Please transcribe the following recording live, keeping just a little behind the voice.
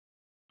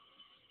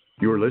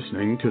You're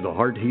listening to the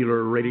Heart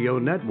Healer Radio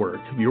Network,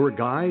 your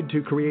guide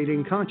to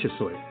creating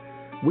consciously.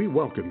 We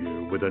welcome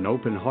you with an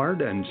open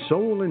heart and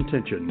soul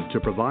intention to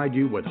provide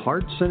you with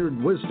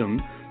heart-centered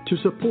wisdom to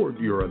support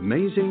your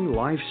amazing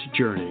life's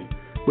journey,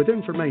 with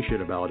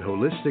information about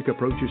holistic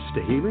approaches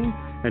to healing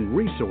and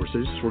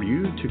resources for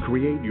you to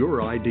create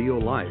your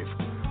ideal life.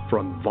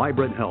 From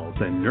vibrant health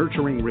and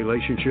nurturing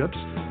relationships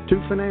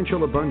to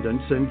financial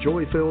abundance and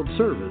joy-filled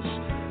service,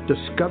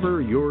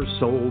 discover your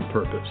soul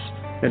purpose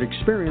and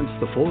experience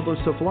the fullness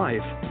of life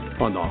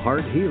on the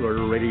Heart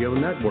Healer Radio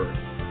Network.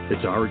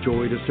 It's our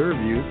joy to serve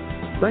you.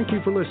 Thank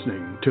you for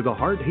listening to the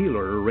Heart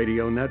Healer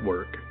Radio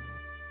Network.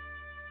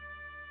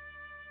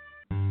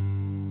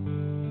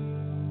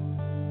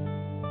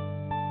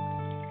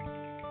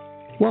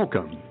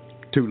 Welcome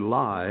to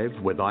Live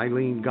with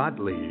Ilene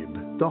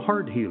Gottlieb, the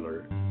Heart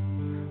Healer.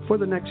 For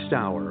the next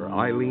hour,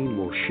 Ilene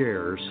will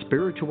share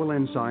spiritual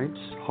insights,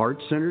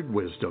 heart-centered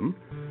wisdom,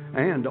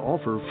 and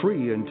offer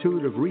free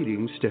intuitive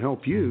readings to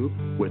help you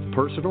with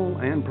personal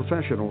and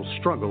professional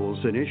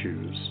struggles and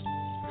issues.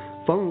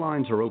 Phone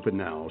lines are open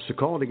now, so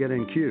call to get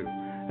in queue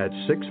at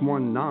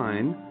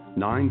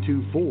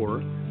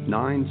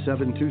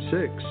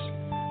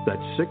 619-924-9726.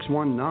 That's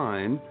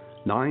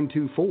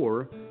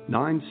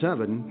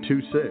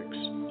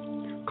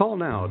 619-924-9726. Call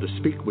now to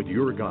speak with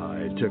your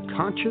guide to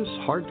Conscious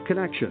Heart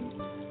Connection.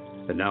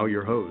 And now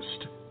your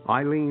host,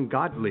 Ilene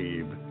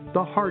Gottlieb,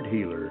 the Heart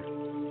Healer.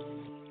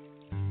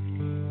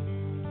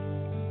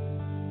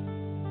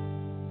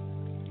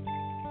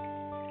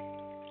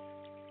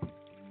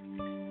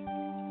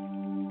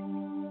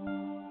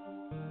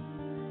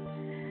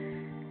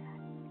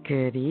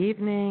 Good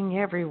evening,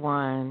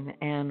 everyone,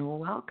 and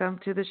welcome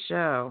to the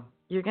show.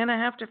 You're going to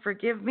have to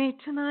forgive me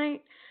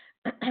tonight.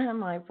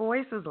 My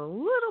voice is a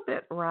little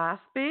bit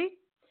raspy.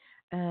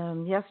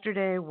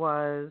 Yesterday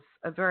was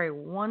a very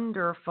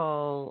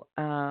wonderful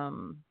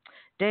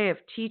day of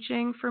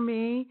teaching for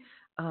me,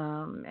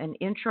 an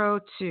intro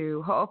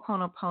to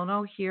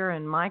Ho'oponopono here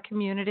in my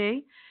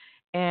community,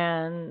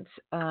 and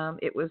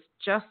it was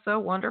just so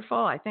wonderful.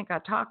 I think I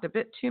talked a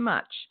bit too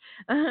much,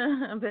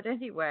 but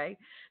anyway,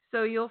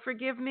 so you'll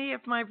forgive me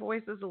if my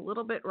voice is a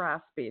little bit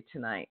raspy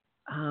tonight.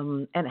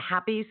 And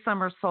happy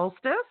summer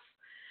solstice.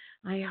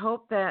 I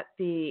hope that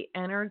the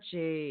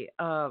energy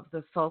of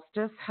the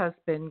solstice has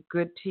been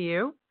good to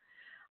you.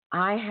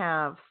 I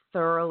have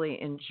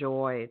thoroughly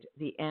enjoyed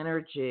the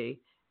energy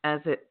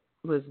as it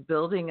was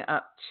building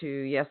up to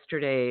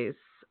yesterday's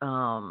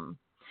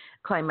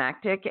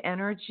climactic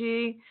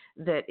energy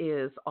that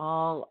is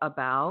all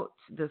about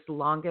this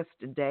longest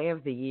day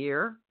of the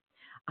year.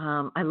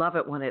 I love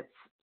it when it's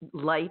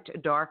light,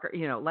 darker,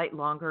 light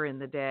longer in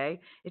the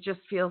day. It just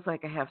feels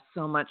like I have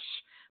so much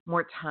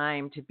more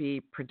time to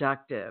be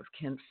productive,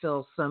 can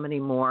fill so many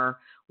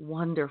more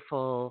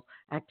wonderful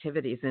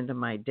activities into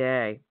my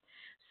day.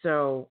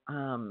 So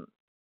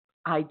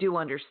I do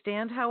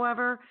understand,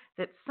 however,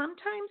 that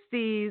sometimes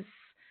these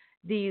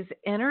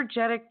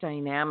energetic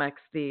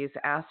dynamics, these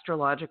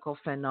astrological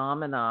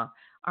phenomena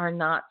are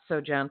not so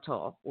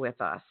gentle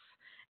with us.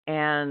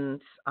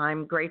 And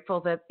I'm grateful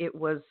that it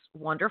was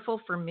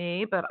wonderful for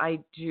me, but I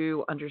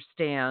do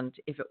understand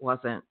if it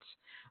wasn't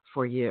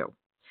for you.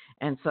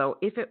 And so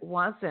if it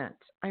wasn't,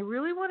 I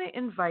really want to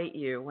invite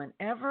you,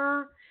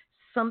 whenever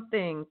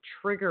something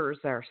triggers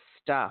our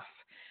stuff,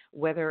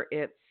 whether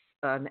it's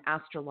an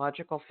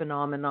astrological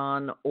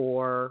phenomenon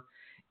or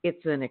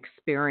it's an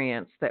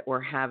experience that we're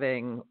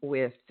having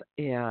with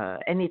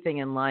anything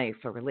in life,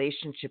 a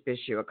relationship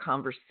issue, a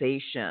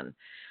conversation,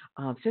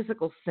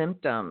 physical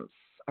symptoms,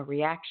 a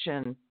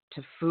reaction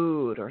to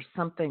food or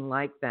something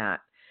like that.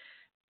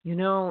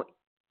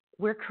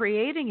 We're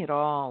creating it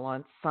all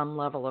on some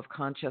level of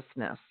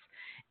consciousness.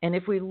 And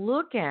if we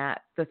look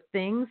at the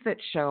things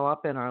that show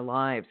up in our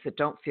lives that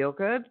don't feel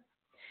good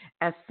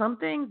as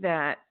something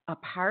that a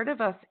part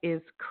of us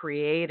is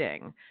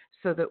creating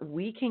so that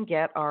we can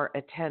get our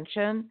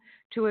attention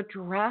to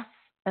address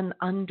an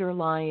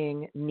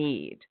underlying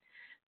need,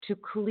 to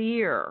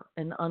clear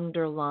an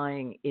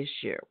underlying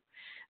issue,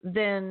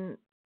 then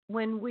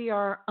when we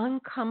are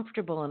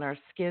uncomfortable in our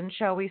skin,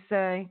 shall we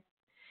say,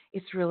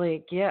 it's really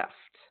a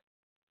gift.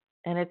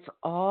 And it's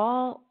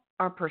all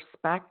our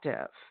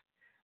perspective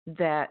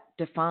that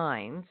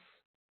defines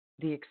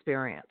the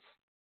experience.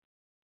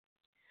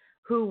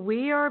 Who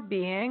we are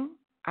being,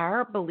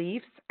 our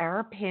beliefs, our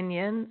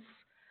opinions,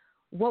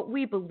 what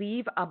we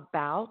believe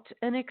about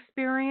an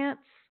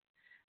experience,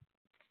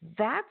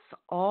 that's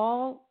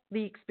all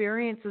the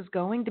experience is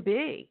going to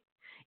be.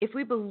 If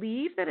we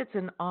believe that it's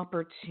an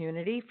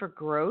opportunity for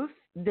growth,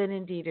 then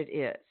indeed it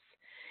is.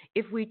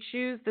 If we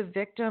choose the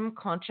victim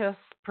conscious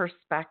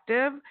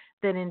perspective,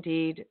 then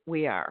indeed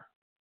we are.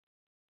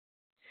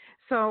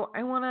 So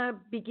I want to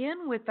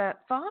begin with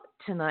that thought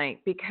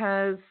tonight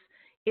because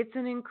it's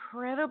an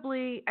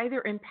incredibly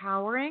either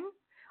empowering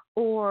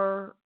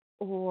or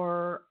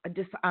a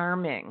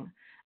disarming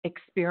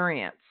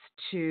experience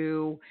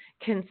to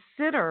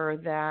consider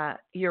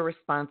that you're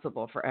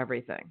responsible for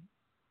everything.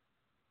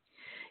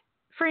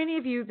 For any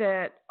of you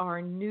that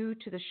are new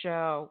to the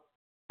show,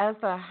 as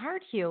the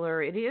heart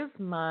healer, it is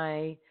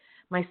my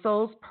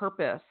soul's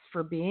purpose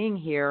for being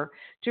here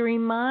to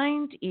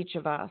remind each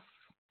of us,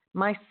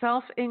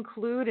 myself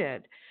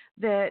included,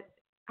 that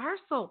our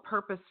sole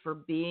purpose for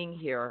being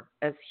here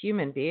as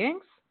human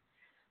beings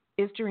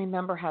is to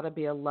remember how to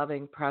be a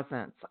loving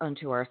presence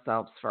unto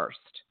ourselves first.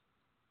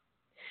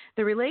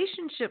 The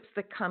relationships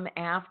that come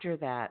after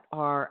that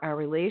are our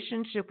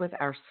relationship with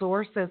our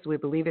source as we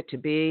believe it to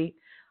be,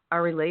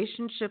 our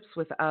relationships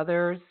with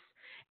others,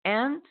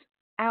 and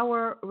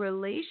our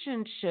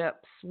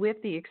relationships with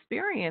the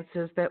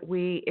experiences that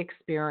we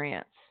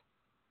experience.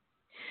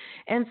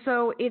 And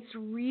so it's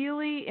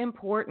really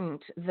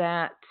important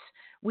that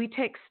we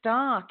take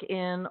stock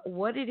in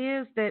what it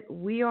is that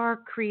we are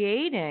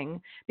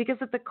creating, because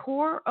at the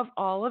core of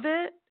all of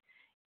it,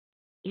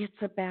 it's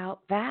about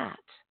that.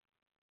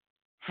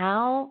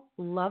 How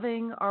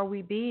loving are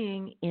we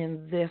being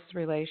in this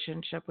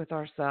relationship with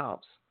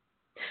ourselves?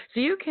 So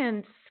you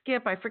can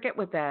skip, I forget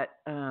what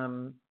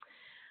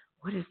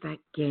what is that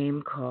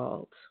game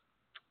called?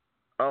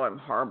 Oh, I'm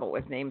horrible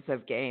with names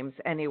of games.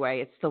 Anyway,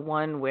 it's the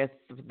one with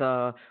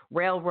the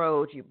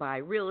railroad, you buy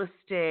real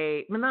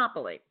estate,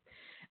 Monopoly.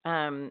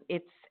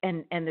 It's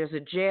and there's a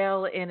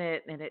jail in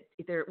it, and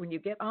when you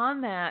get on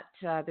that,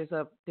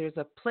 there's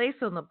a place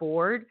on the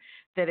board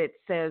that it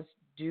says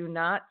 "Do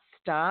not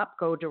stop,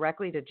 go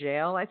directly to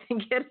jail." I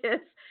think it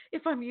is.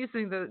 If I'm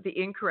using the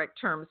incorrect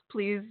terms,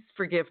 please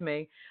forgive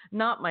me.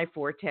 Not my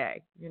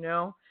forte,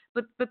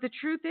 But the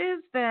truth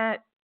is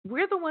that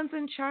we're the ones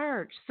in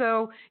charge.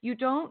 So you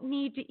don't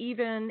need to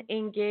even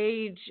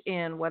engage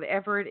in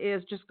whatever it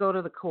is. Just go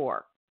to the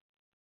core.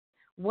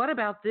 What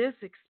about this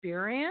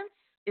experience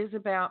is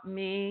about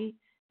me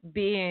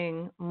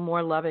being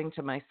more loving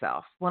to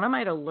myself? What am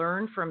I to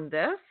learn from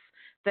this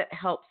that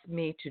helps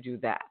me to do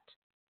that?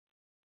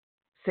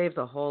 Saves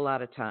a whole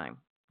lot of time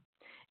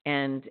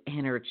and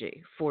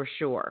energy, for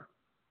sure.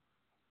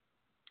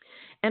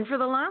 And for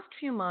the last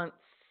few months,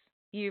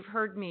 you've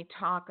heard me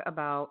talk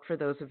about, for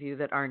those of you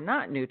that are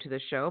not new to the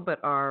show, but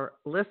are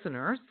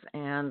listeners,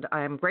 and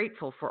I'm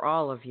grateful for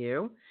all of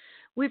you,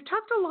 we've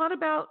talked a lot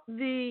about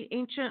the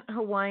ancient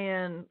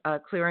Hawaiian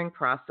clearing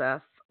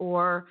process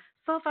or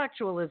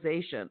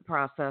self-actualization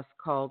process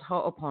called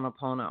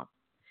Ho'oponopono.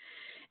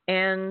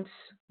 And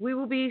we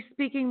will be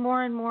speaking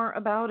more and more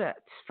about it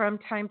from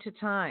time to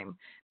time,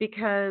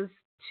 because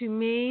to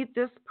me,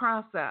 this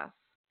process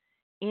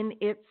in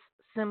its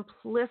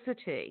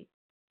simplicity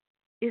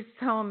is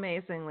so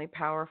amazingly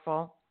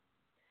powerful.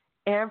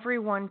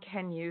 Everyone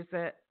can use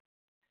it.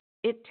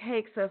 It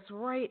takes us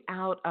right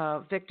out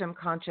of victim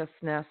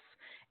consciousness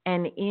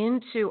and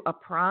into a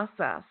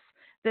process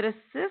that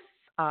assists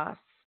us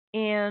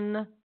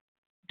in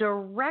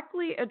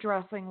directly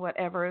addressing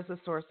whatever is a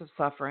source of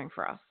suffering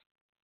for us.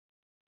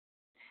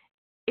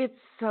 It's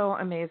so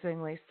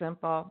amazingly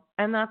simple,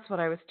 and that's what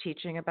I was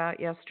teaching about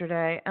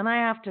yesterday. And I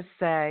have to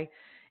say,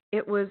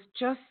 it was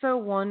just so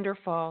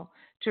wonderful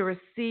to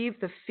receive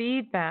the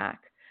feedback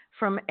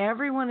from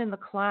everyone in the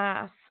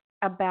class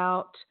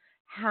about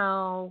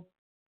how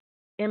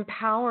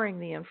empowering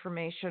the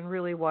information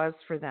really was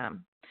for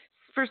them.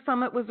 For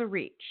some, it was a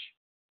reach.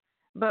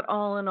 But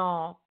all in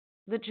all,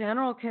 the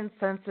general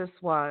consensus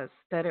was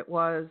that it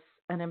was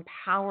an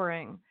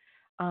empowering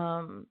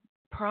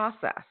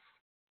process.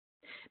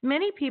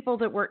 Many people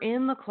that were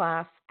in the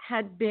class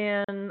had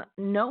been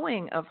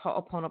knowing of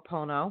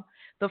Ho'oponopono,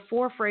 the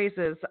 4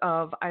 phrases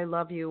of I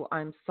love you,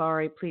 I'm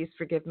sorry, please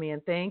forgive me,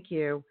 and thank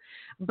you.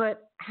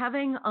 But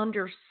having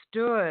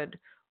understood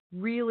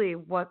really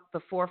what the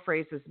 4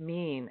 phrases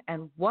mean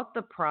and what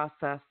the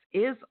process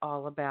is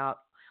all about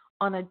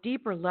on a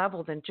deeper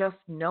level than just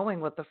knowing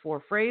what the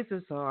 4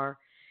 phrases are,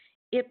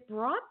 it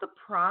brought the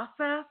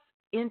process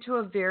into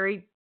a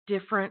very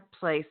different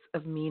place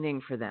of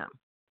meaning for them.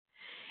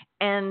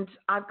 And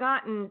I've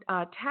gotten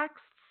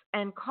texts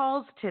and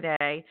calls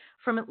today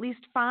from at least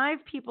 5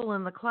 people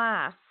in the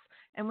class,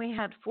 and we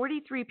had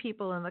 43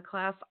 people in the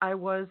class. I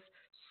was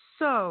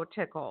so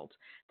tickled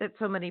that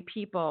so many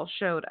people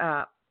showed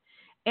up.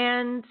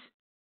 And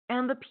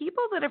the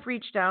people that have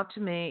reached out to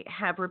me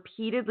have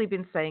repeatedly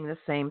been saying the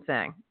same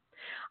thing.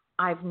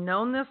 I've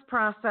known this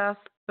process,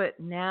 but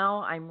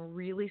now I'm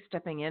really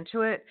stepping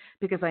into it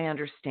because I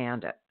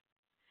understand it.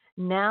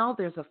 Now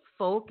there's a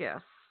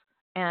focus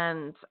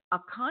and a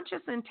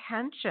conscious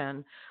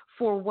intention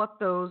for what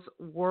those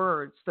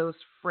words, those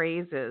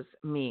phrases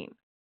mean.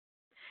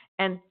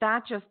 And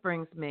that just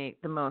brings me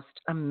the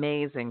most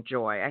amazing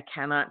joy. I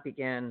cannot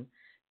begin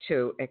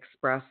to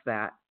express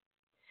that.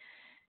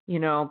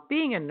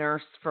 Being a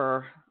nurse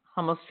for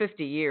almost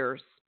 50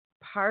 years,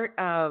 part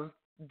of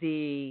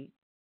the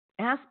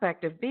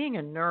aspect of being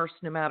a nurse,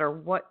 no matter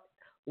what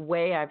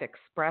way I've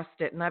expressed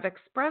it, and I've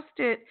expressed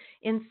it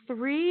in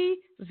 3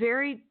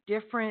 very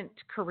different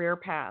career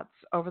paths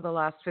over the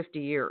last 50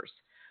 years.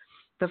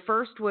 The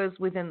first was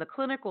within the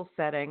clinical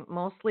setting,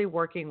 mostly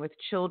working with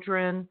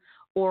children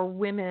or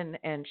women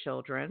and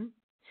children.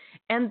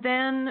 And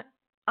then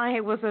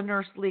I was a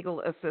nurse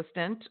legal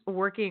assistant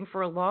working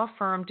for a law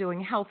firm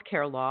doing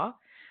healthcare law,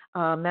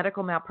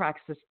 medical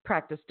malpractice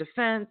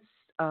defense,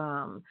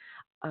 um,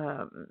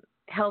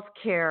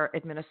 healthcare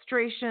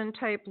administration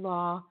type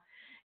law,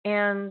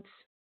 and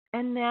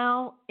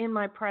now in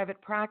my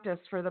private practice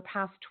for the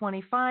past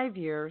 25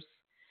 years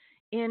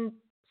in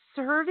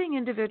serving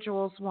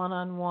individuals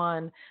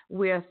one-on-one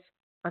with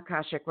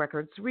Akashic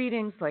Records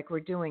readings like we're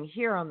doing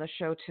here on the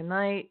show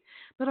tonight,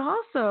 but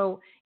also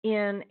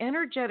in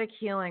energetic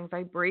healing,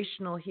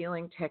 vibrational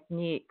healing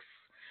techniques,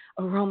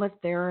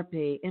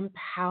 aromatherapy,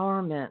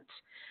 empowerment,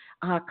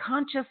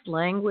 conscious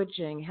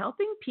languaging,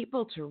 helping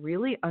people to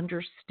really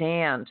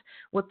understand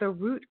what the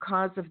root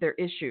cause of their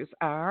issues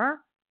are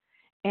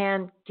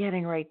and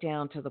getting right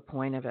down to the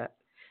point of it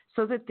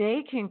so that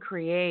they can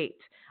create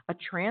a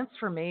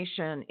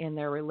transformation in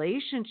their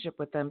relationship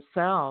with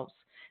themselves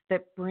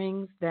that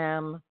brings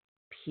them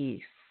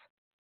peace.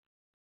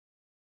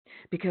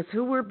 Because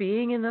who we're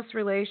being in this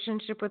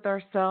relationship with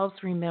ourselves,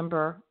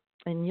 remember,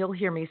 and you'll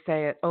hear me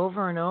say it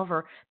over and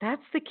over,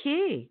 that's the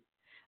key.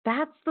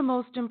 That's the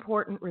most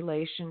important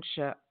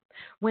relationship.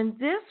 When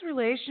this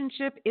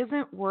relationship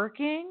isn't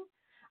working,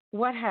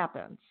 what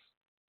happens?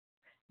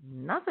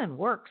 Nothing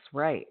works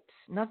right.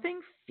 Nothing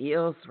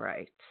feels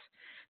right.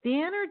 The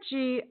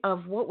energy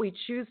of what we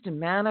choose to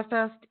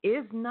manifest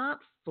is not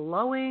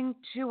flowing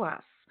to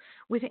us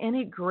with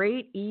any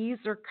great ease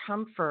or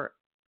comfort.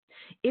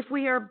 If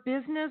we are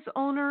business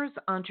owners,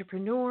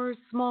 entrepreneurs,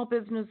 small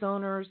business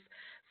owners,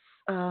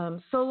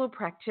 solo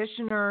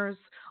practitioners,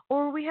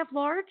 or we have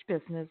large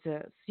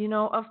businesses,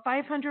 of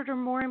 500 or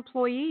more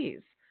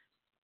employees,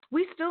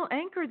 we still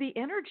anchor the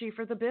energy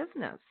for the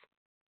business.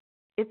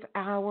 It's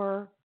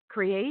our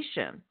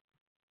creation.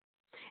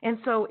 And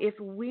so if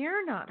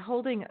we're not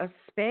holding a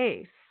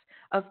space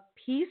of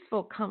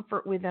peaceful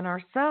comfort within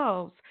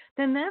ourselves,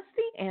 then that's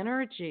the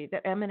energy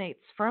that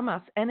emanates from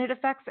us, and it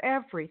affects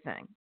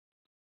everything.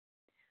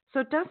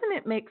 So doesn't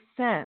it make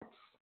sense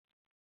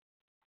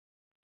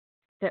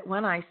that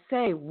when I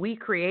say we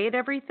create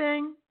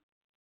everything,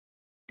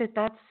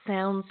 that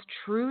sounds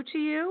true to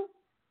you?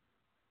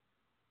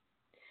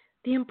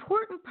 The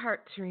important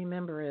part to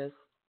remember is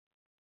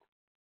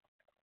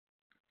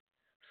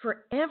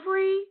for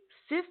every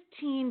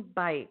 15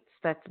 bytes,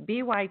 that's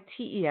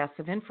bytes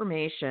of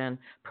information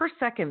per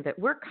second that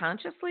we're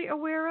consciously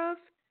aware of,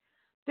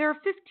 there are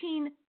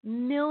 15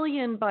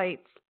 million bytes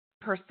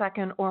per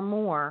second or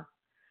more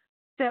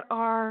that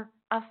are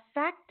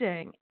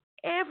affecting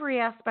every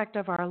aspect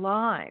of our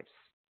lives.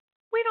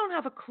 We don't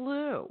have a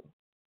clue.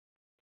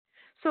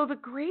 So the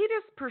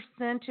greatest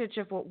percentage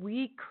of what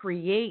we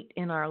create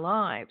in our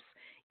lives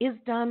is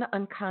done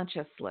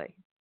unconsciously.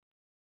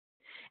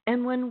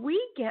 And when we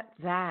get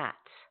that,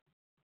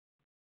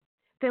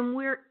 then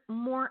we're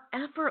more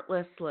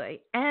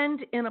effortlessly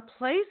and in a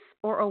place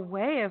or a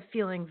way of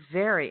feeling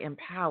very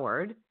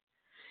empowered,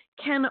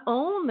 can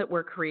own that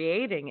we're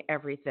creating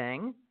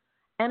everything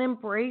and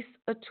embrace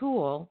a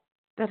tool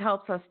that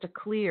helps us to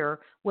clear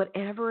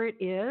whatever it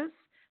is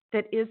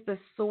that is the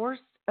source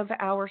of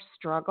our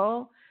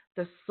struggle,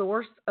 the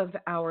source of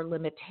our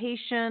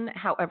limitation,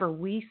 however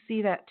we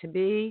see that to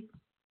be,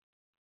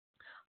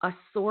 a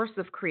source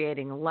of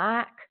creating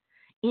lack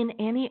in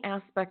any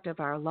aspect of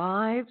our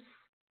lives,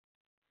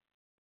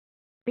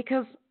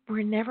 because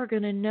we're never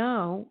going to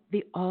know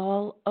the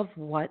all of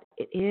what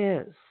it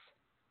is.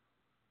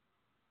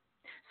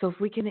 So if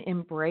we can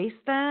embrace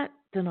that,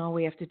 then all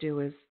we have to do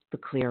is the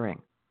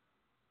clearing.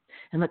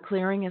 And the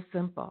clearing is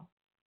simple.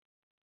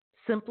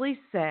 Simply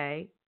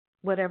say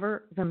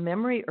whatever the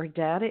memory or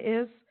data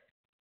is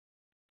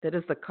that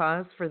is the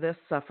cause for this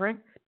suffering.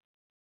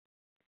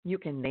 You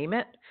can name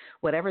it,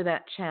 whatever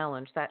that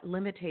challenge, that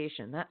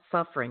limitation, that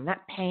suffering,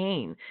 that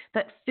pain,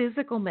 that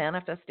physical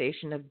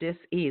manifestation of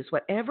dis-ease,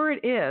 whatever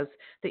it is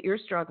that you're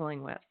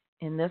struggling with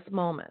in this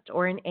moment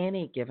or in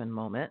any given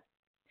moment,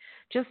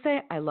 just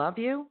say, I love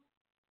you,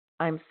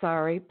 I'm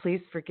sorry,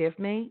 please forgive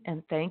me,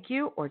 and thank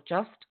you, or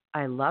just,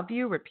 I love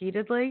you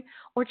repeatedly,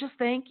 or just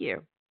thank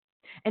you.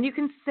 And you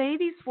can say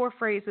these 4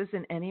 phrases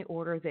in any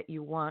order that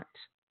you want.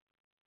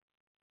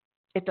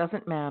 It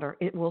doesn't matter.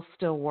 It will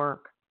still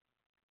work.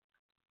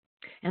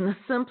 And the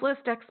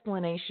simplest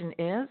explanation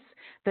is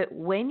that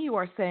when you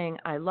are saying,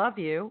 I love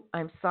you,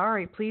 I'm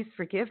sorry, please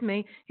forgive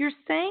me, you're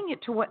saying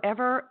it to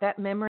whatever that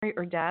memory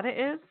or data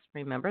is.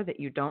 Remember that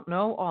you don't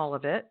know all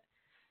of it,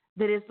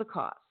 that is the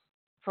cause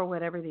for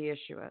whatever the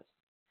issue is.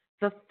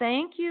 The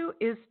thank you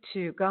is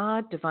to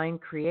God, divine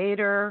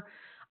creator,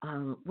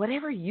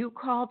 whatever you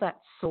call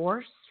that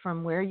source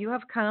from where you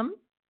have come.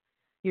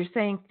 You're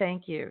saying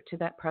thank you to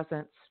that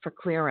presence for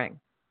clearing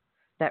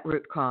that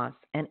root cause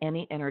and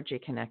any energy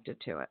connected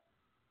to it.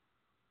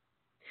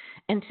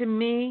 And to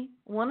me,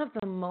 one of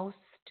the most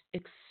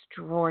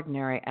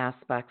extraordinary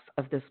aspects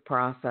of this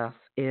process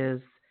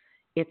is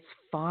its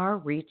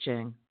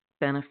far-reaching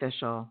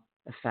beneficial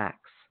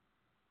effects.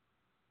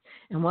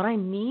 And what I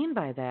mean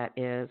by that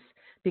is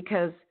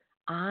because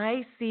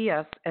I see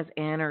us as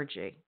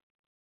energy.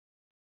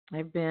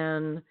 I've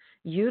been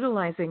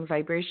utilizing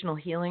vibrational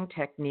healing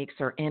techniques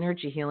or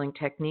energy healing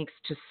techniques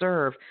to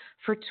serve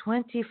for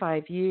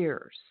 25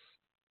 years.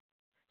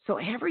 So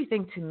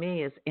everything to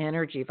me is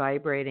energy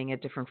vibrating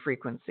at different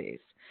frequencies.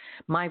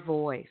 My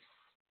voice,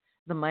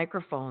 the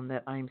microphone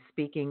that I'm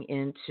speaking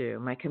into,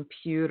 my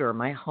computer,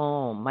 my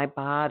home, my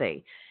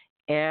body,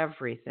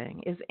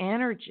 everything is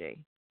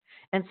energy.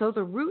 And so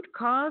the root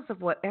cause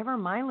of whatever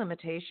my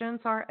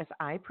limitations are, as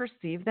I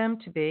perceive them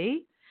to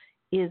be,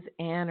 is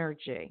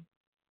energy.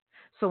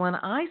 So when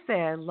I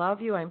say, I love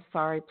you, I'm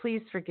sorry,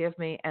 please forgive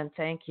me, and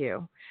thank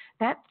you,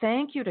 that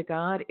thank you to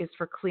God is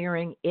for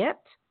clearing it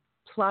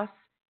plus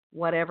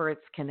whatever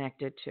it's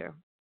connected to.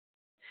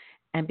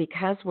 And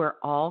because we're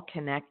all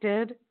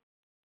connected,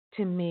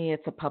 to me,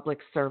 it's a public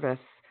service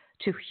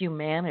to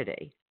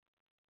humanity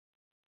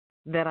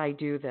that I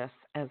do this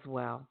as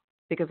well.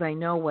 Because I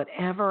know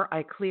whatever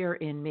I clear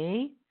in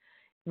me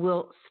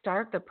will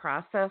start the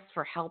process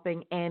for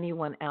helping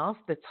anyone else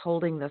that's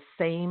holding the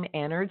same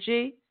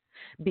energy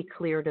be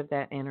cleared of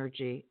that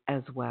energy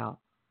as well.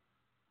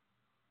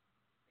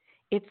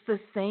 It's the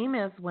same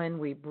as when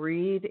we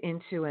breathe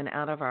into and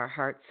out of our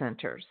heart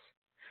centers.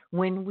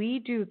 When we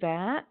do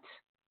that,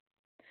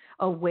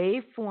 a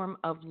waveform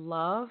of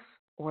love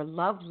or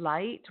love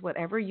light,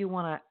 whatever you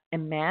want to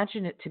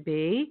imagine it to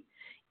be,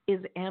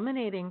 is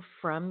emanating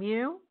from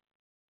you,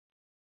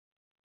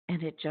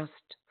 and it just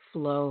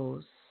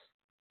flows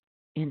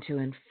into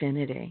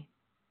infinity.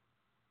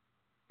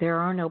 There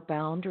are no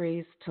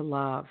boundaries to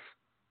love.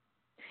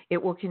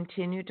 It will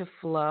continue to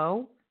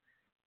flow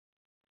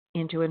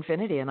into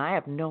infinity, and I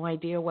have no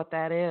idea what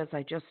that is.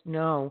 I just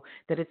know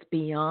that it's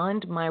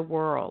beyond my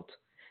world,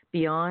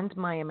 beyond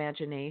my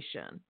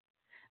imagination,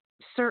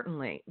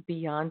 certainly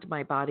beyond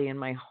my body and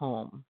my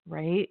home,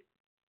 right?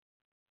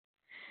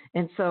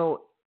 And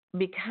so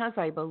because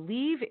I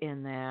believe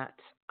in that,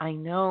 I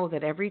know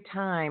that every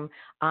time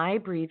I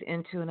breathe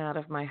into and out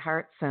of my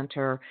heart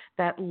center,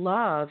 that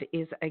love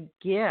is a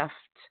gift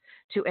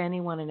to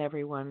anyone and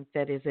everyone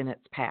that is in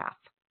its path.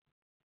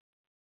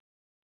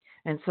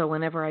 And so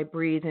whenever I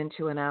breathe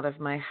into and out of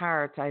my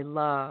heart, I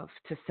love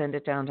to send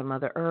it down to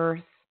Mother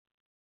Earth.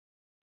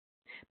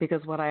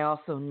 Because what I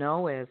also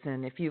know is,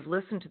 and if you've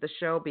listened to the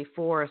show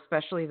before,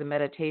 especially the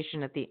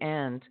meditation at the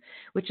end,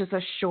 which is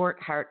a short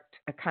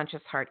a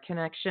conscious heart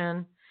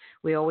connection,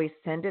 we always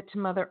send it to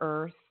Mother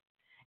Earth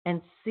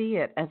and see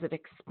it as it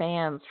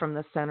expands from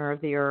the center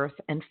of the earth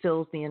and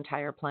fills the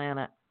entire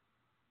planet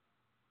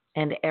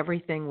and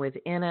everything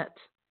within it.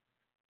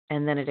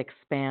 And then it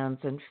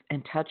expands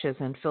and touches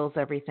and fills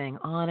everything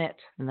on it,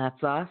 and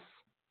that's us,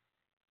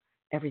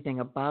 everything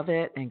above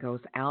it, and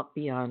goes out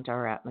beyond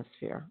our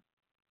atmosphere.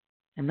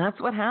 And that's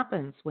what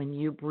happens when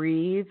you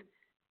breathe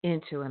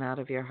into and out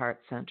of your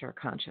heart center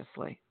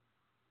consciously.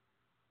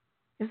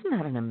 Isn't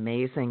that an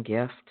amazing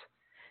gift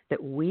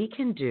that we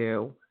can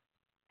do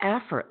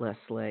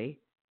effortlessly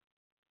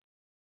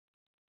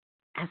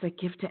as a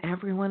gift to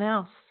everyone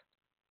else?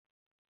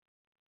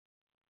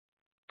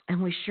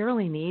 And we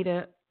surely need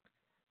it.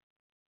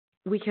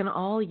 We can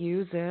all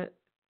use it,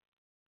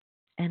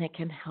 and it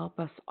can help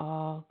us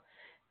all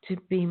to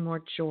be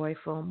more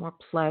joyful, more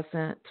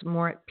pleasant,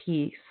 more at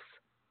peace.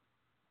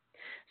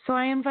 So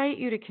I invite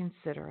you to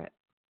consider it.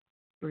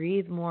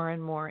 Breathe more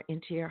and more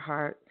into your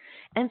heart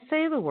and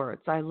say the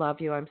words, I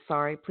love you, I'm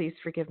sorry, please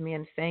forgive me,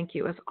 and thank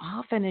you as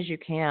often as you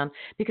can.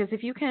 Because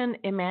if you can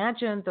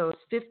imagine those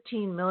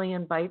 15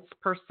 million bytes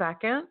per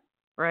second,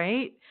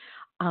 right,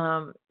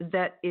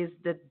 that is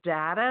the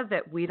data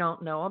that we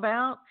don't know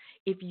about.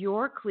 If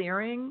you're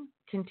clearing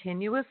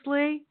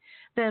continuously,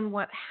 then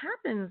what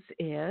happens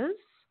is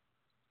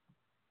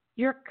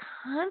you're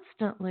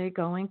constantly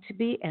going to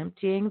be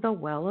emptying the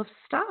well of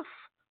stuff.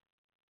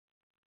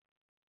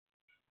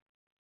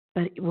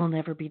 But it will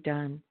never be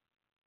done.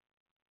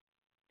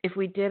 If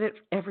we did it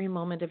every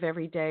moment of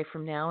every day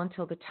from now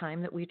until the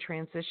time that we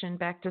transition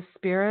back to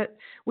spirit,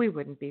 we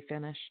wouldn't be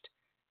finished.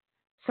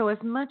 So as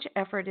much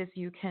effort as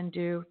you can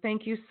do,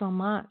 thank you so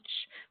much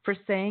for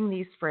saying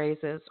these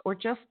phrases, or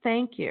just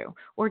thank you,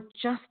 or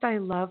just I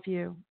love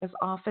you as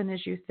often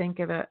as you think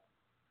of it.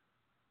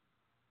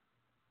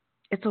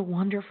 It's a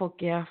wonderful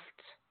gift,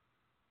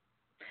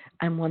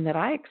 and one that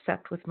I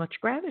accept with much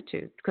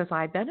gratitude because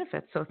I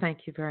benefit, so thank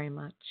you very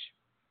much.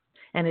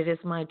 And it is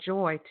my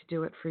joy to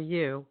do it for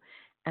you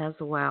as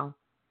well.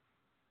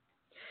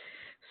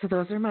 So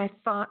those are my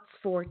thoughts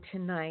for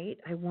tonight.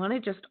 I want to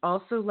just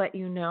also let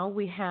you know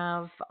we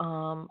have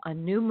a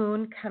new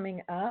moon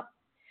coming up,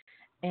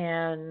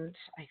 and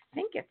I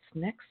think it's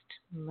next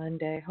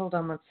Monday. Hold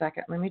on one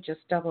second. Let me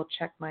just double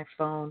check my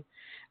phone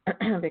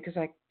because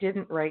I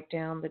didn't write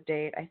down the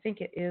date. I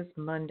think it is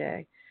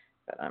Monday,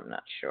 but I'm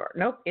not sure.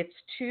 Nope, it's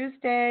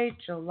Tuesday,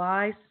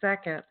 July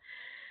 2nd.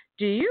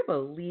 Do you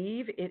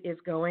believe it is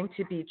going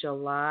to be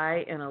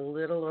July in a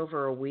little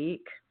over a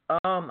week?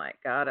 Oh my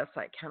goddess,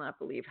 I cannot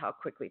believe how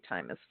quickly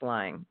time is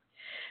flying.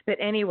 But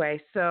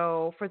anyway,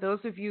 so for those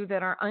of you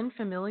that are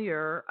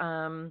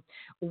unfamiliar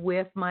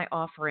with my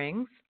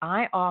offerings,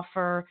 I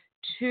offer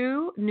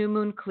 2 new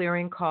moon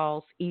clearing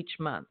calls each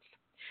month.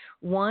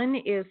 One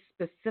is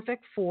specific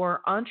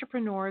for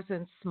entrepreneurs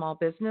and small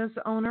business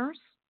owners.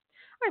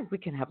 We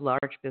can have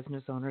large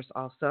business owners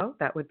also.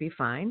 That would be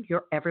fine.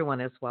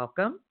 Everyone is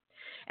welcome.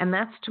 And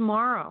that's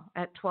tomorrow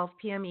at 12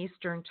 p.m.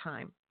 Eastern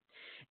Time.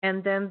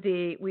 And then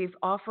we've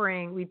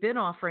been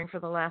offering for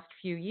the last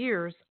few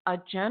years a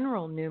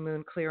general new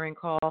moon clearing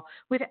call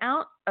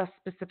without a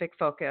specific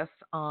focus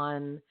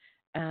on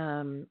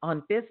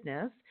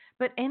business,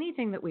 but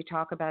anything that we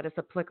talk about is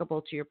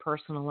applicable to your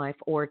personal life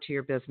or to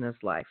your business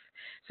life.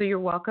 So you're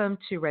welcome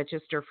to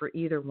register for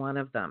either one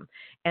of them.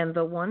 And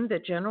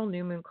the general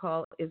new moon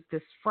call is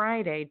this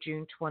Friday,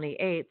 June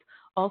 28th,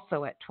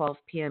 also at 12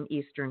 p.m.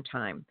 Eastern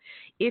Time.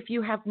 If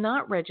you have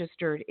not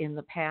registered in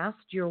the past,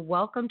 you're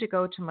welcome to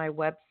go to my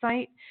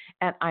website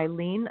at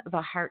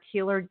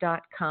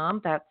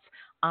IleneTheHeartHealer.com. That's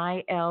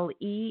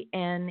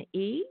ILENE,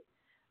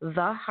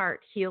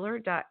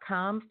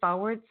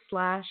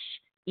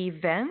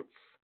 thehearthealer.com/events.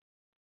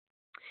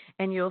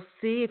 And you'll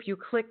see if you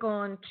click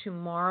on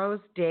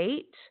tomorrow's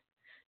date,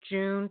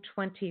 June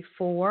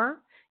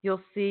 24, you'll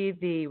see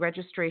the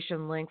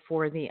registration link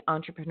for the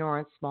Entrepreneur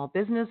and Small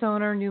Business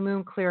Owner New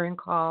Moon Clearing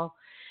Call.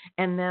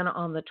 And then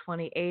on the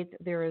 28th,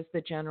 there is the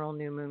General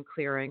New Moon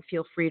Clearing.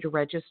 Feel free to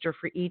register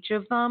for each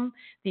of them.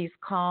 These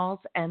calls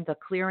and the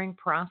clearing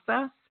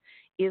process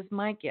is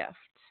my gift.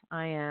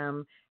 I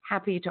am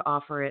happy to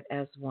offer it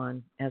as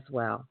one as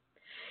well.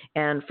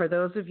 And for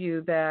those of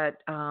you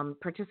that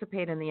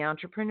participate in the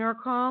Entrepreneur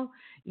Call,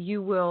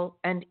 you will,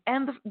 and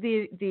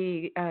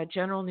the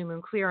General New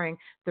Moon Clearing,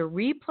 the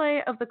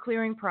replay of the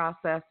clearing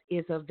process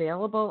is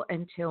available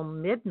until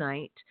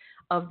midnight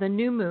of the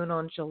new moon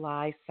on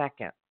July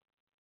 2nd.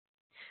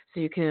 So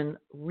you can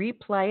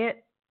replay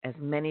it as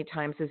many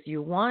times as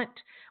you want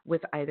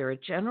with either a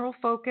general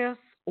focus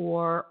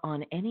or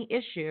on any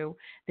issue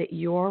that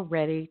you're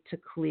ready to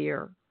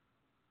clear.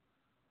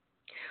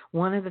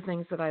 One of the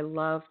things that I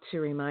love to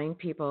remind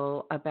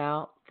people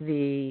about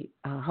the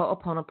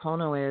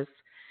Ho'oponopono is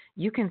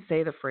you can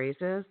say the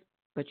phrases,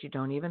 but you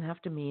don't even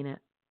have to mean it.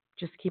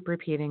 Just keep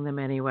repeating them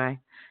anyway.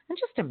 And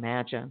just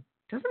imagine,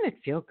 doesn't it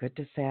feel good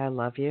to say I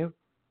love you?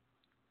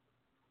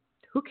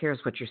 Who cares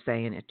what you're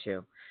saying it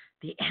to?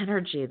 The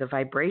energy, the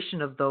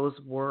vibration of those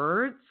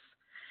words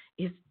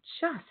is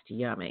just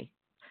yummy.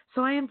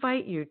 So I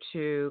invite you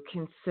to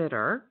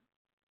consider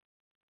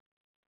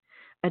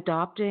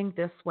adopting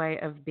this way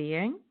of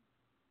being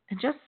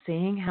and just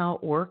seeing how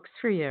it works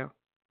for you.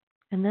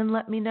 And then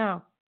let me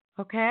know,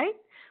 okay?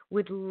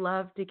 Would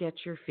love to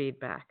get your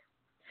feedback.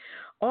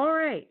 All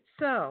right,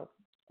 so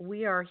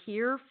we are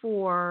here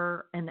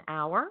for an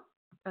hour.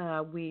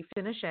 We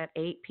finish at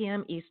 8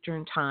 p.m.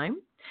 Eastern Time.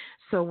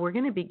 So we're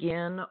going to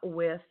begin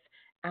with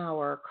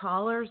our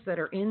callers that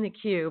are in the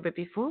queue. But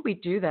before we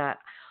do that,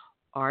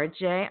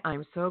 RJ,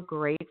 I'm so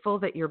grateful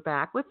that you're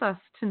back with us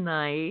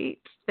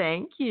tonight.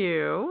 Thank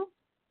you.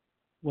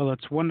 Well,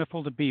 it's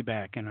wonderful to be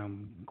back, and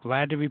I'm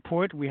glad to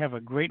report we have a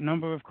great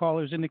number of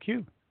callers in the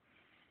queue.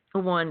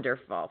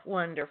 Wonderful,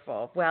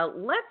 wonderful. Well,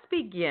 let's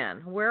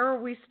begin. Where are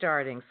we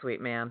starting,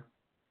 sweet man?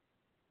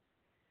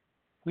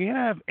 We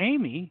have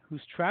Amy,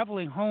 who's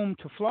traveling home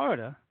to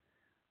Florida.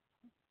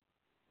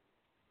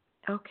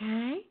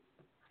 Okay.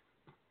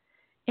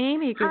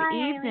 Amy, good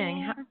Hi, evening.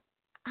 Ilene.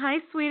 Hi,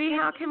 sweetie. Good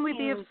How can we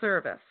be of evening.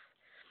 service?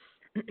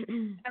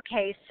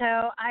 Okay,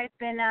 so I've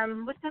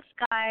been with this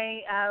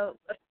guy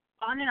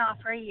on and off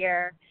for a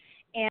year,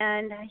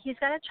 and he's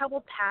got a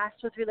troubled past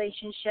with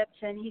relationships,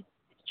 and he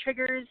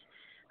triggers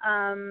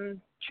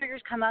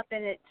come up,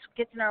 and it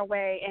gets in our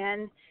way.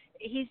 And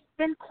he's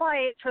been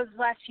quiet for the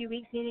last few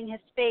weeks, needing his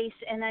space,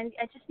 and I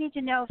just need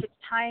to know if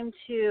it's time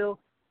to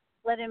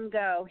let him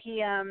go.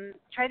 He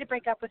tried to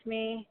break up with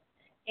me,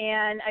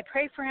 and I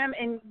pray for him.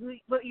 And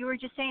what you were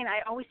just saying,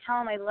 I always tell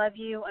him I love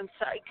you. I'm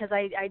sorry, because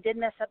I did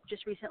mess up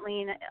just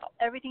recently, and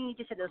everything you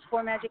just said, those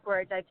 4 magic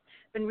words, I've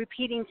been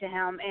repeating to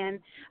him.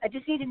 And I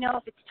just need to know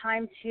if it's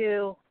time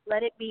to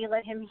let it be,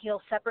 let him heal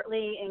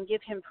separately and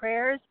give him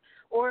prayers,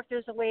 or if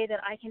there's a way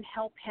that I can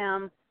help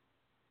him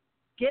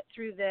get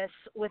through this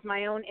with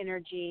my own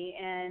energy,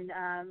 and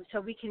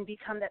so we can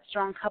become that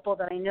strong couple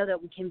that I know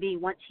that we can be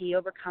once he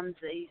overcomes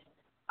these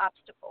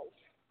obstacles.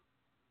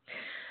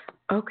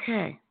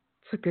 Okay.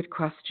 It's a good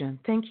question.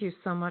 Thank you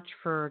so much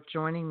for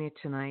joining me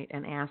tonight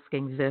and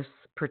asking this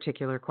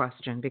particular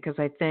question, because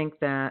I think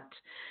that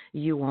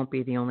you won't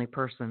be the only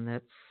person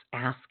that's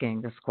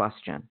asking this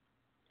question,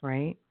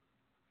 right?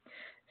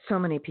 So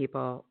many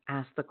people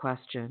ask the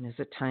question, is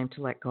it time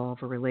to let go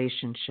of a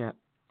relationship?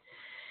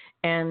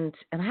 And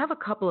I have a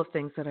couple of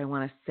things that I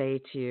want to say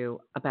to you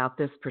about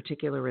this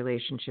particular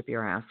relationship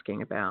you're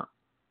asking about.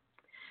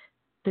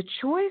 The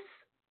choice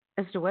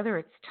as to whether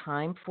it's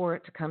time for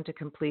it to come to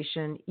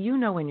completion, you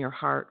know in your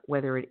heart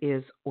whether it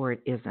is or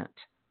it isn't,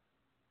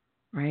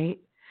 right?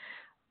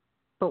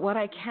 But what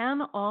I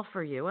can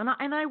offer you, and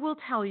I will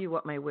tell you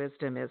what my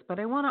wisdom is, but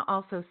I want to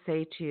also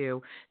say to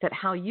you that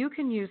how you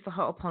can use the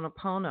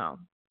Ho'oponopono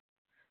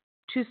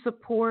to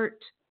support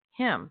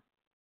him.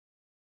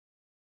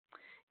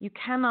 You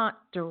cannot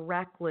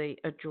directly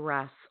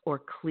address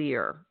or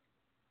clear,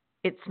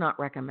 it's not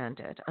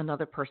recommended,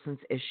 another person's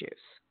issues.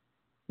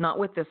 Not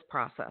with this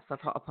process of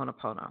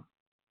Ho'oponopono.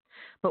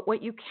 But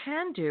what you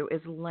can do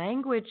is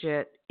language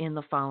it in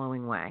the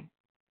following way.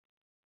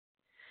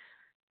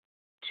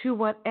 To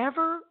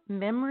whatever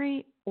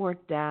memory or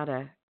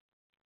data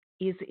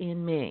is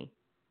in me,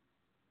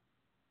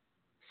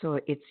 so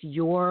it's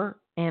your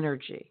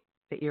energy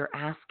that you're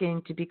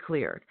asking to be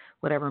cleared,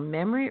 whatever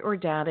memory or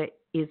data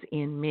is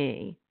in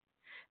me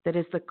that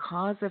is the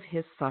cause of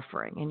his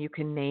suffering, and you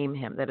can name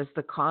him, that is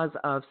the cause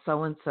of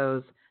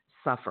so-and-so's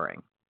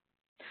suffering,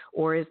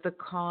 or is the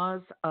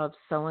cause of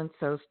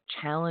so-and-so's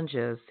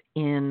challenges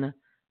in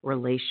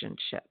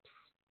relationships,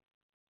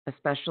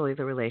 especially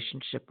the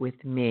relationship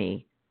with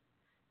me,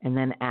 and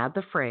then add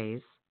the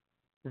phrase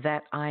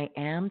that I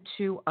am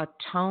to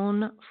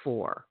atone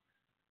for,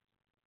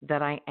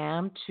 that I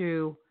am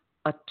to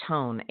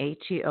atone,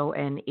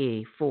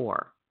 A-T-O-N-E,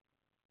 for.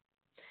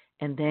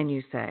 And then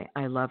you say,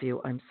 I love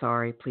you, I'm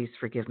sorry, please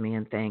forgive me,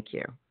 and thank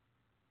you.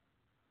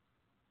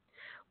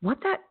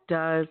 What that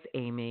does,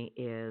 Amy,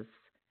 is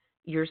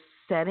you're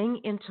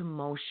setting into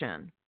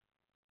motion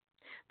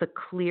the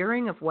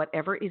clearing of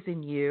whatever is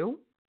in you,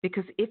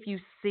 because if you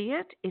see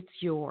it, it's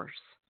yours.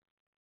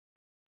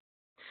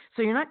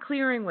 So you're not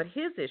clearing what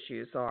his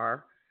issues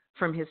are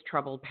from his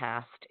troubled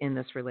past in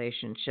this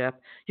relationship.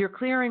 You're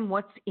clearing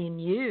what's in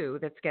you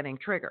that's getting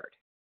triggered,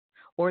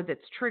 or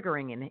that's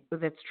triggering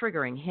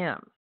him,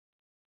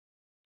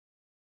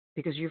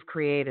 because you've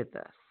created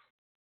this.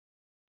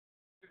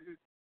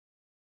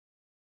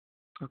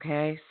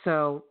 Okay,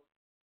 so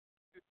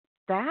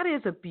that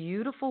is a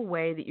beautiful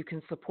way that you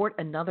can support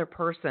another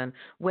person,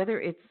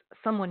 whether it's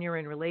someone you're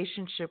in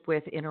relationship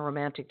with in a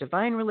romantic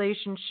divine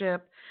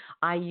relationship.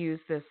 I use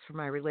this for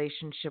my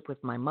relationship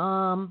with my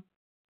mom.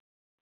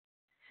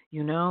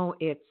 You know,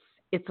 it's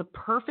a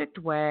perfect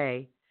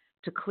way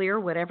to clear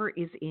whatever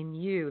is in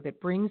you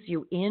that brings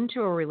you into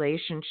a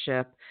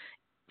relationship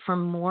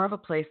from more of a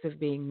place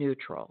of being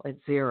neutral, at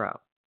zero,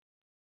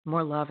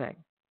 more loving,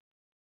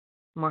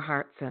 more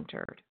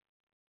heart-centered.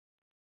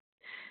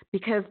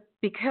 Because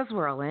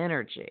we're all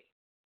energy,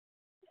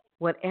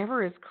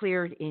 whatever is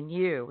cleared in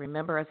you,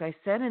 remember, as I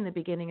said in the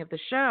beginning of the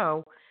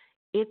show,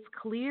 it's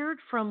cleared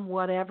from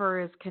whatever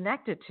is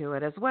connected to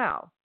it as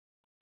well.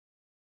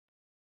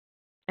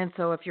 And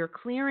so if you're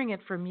clearing it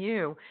from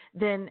you,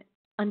 then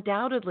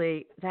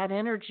undoubtedly that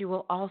energy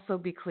will also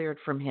be cleared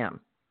from him.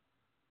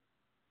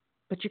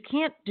 But you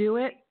can't do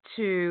it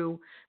to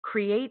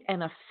create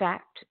an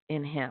effect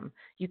in him.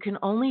 You can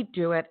only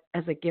do it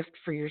as a gift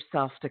for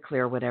yourself to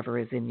clear whatever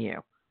is in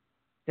you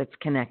that's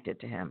connected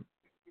to him.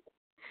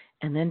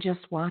 And then just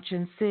watch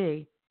and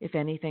see if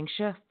anything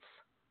shifts.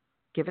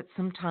 Give it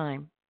some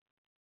time.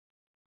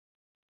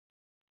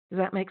 Does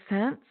that make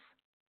sense?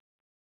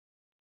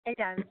 It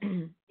does.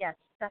 Yes,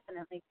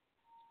 definitely.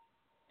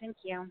 Thank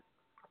you.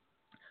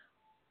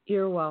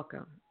 You're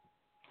welcome.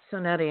 So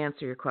now to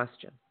answer your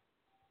question.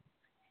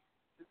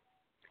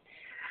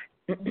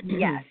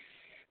 Yes.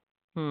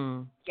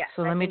 Yes.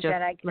 So I let me think just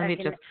that I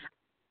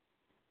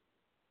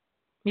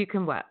you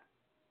can what?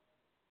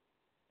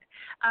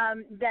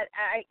 That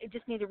I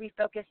just need to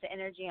refocus the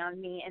energy on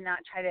me and not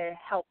try to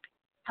help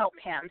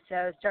him.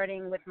 So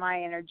starting with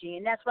my energy,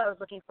 and that's what I was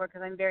looking for,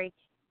 because I'm very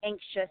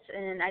anxious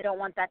and I don't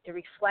want that to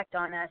reflect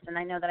on us. And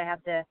I know that I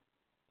have to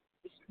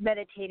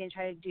meditate and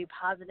try to do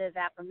positive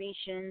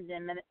affirmations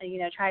and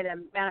try to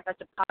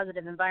manifest a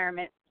positive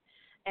environment.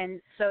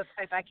 And so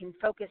if I can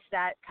focus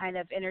that kind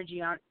of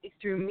energy on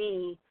through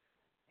me,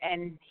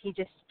 and he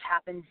just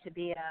happens to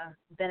be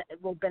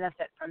will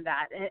benefit from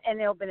that,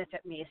 and it'll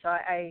benefit me. So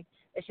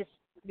it's just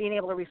being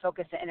able to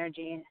refocus the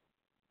energy.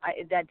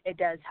 That it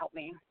does help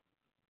me.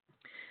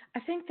 I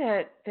think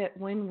that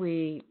when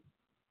we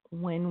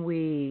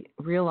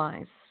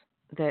realize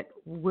that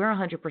we're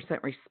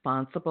 100%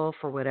 responsible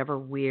for whatever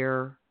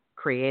we're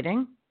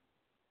creating,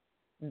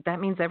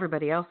 that means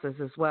everybody else is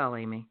as well,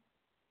 Amy.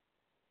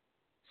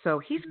 So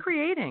he's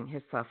creating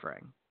his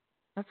suffering.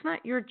 That's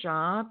not your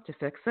job to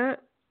fix it.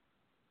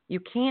 You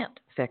can't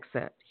fix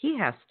it. He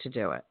has to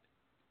do it.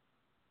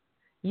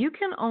 You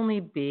can only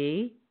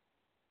be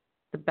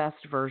the best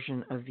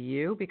version of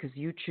you because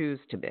you choose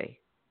to be.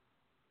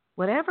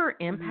 Whatever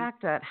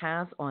impact that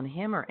has on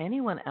him or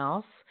anyone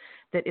else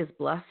that is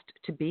blessed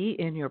to be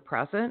in your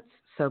presence,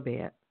 so be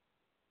it.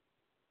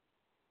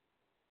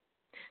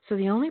 So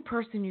the only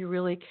person you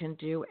really can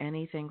do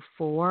anything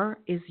for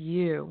is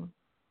you.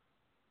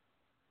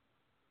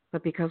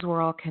 But because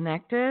we're all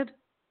connected,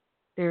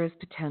 there is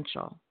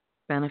potential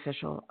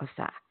beneficial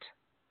effect.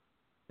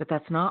 But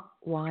that's not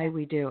why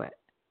we do it.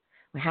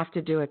 We have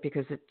to do it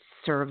because it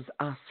serves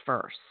us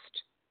first.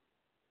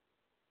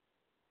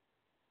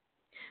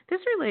 This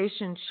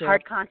relationship...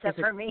 Hard concept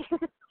for me.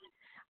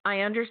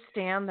 I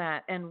understand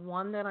that, and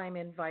one that I'm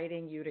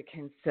inviting you to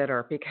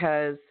consider,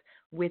 because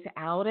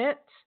without it,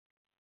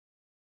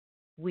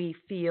 we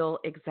feel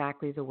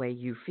exactly the way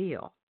you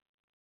feel.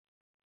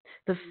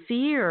 The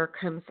fear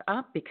comes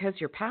up because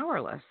you're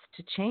powerless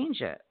to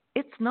change it.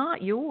 It's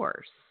not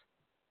yours.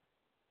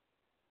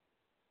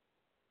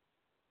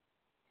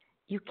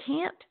 You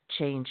can't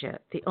change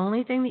it. The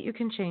only thing that you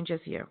can change is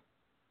you.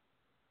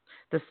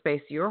 the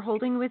space you're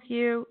holding with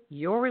you,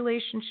 your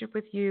relationship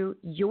with you,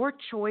 your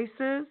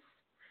choices,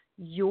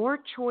 your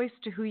choice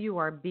to who you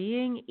are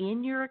being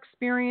in your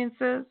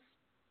experiences.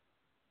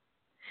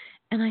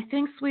 And I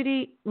think,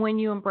 sweetie, when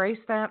you embrace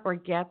that or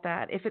get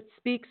that, if it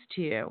speaks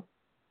to you,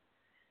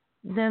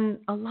 then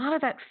a lot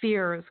of that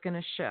fear is going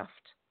to shift.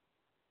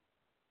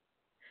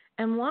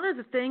 And one of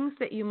the things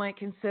that you might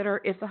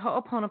consider if the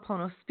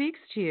Ho'oponopono speaks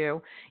to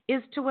you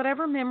is to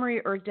whatever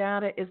memory or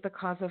data is the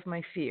cause of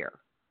my fear.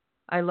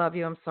 I love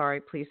you, I'm sorry,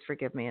 please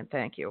forgive me and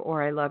thank you.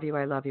 Or I love you,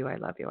 I love you, I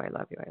love you, I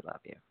love you, I love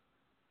you.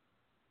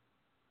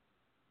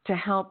 To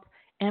help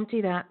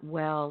empty that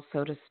well,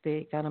 so to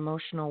speak, that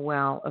emotional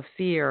well of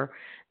fear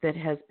that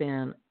has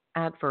been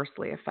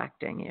adversely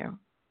affecting you.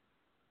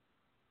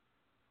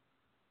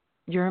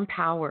 You're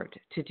empowered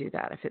to do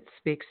that if it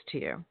speaks to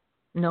you.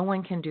 No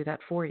one can do that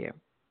for you.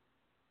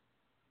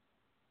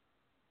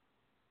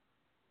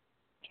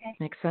 Okay.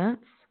 Make sense?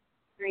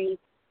 Great.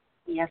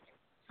 Yes.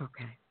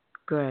 Okay.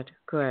 Good,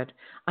 good.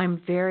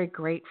 I'm very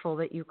grateful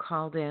that you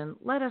called in.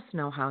 Let us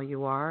know how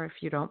you are, if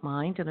you don't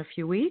mind, in a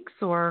few weeks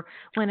or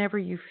whenever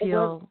you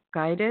feel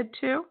guided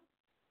to.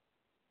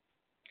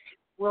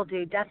 Will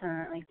do,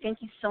 definitely.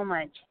 Thank you so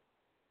much.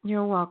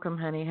 You're welcome,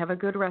 honey. Have a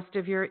good rest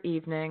of your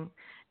evening,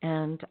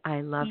 and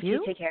I love you. You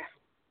too. Take care.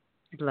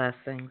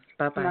 Blessings.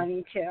 Bye-bye. Love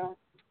you too.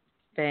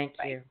 Thank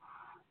Bye. you.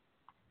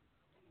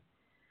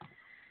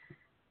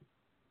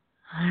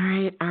 All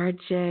right,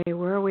 RJ,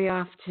 where are we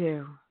off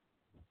to?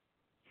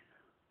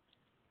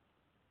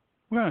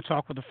 We're going to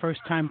talk with the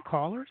first-time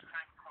caller,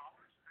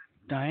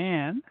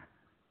 Diane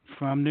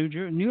from New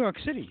York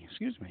City.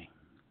 Excuse me.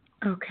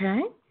 Okay.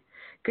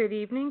 Good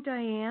evening,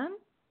 Diane.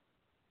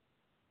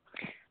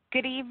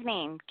 Good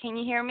evening. Can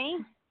you hear me?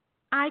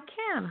 I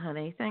can,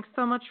 honey. Thanks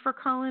so much for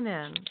calling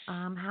in.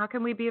 How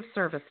can we be of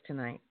service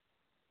tonight?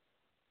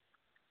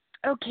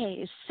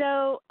 Okay,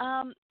 so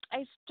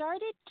I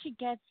started to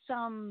get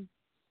some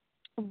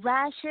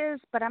rashes,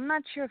 but I'm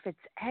not sure if it's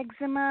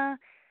eczema.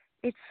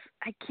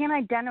 I can't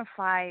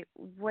identify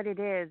what it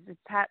is. It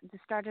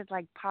started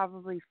like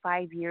probably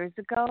 5 years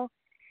ago,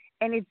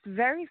 and it's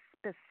very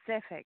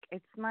specific.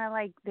 It's not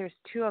like there's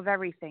two of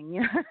everything,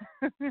 you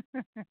know.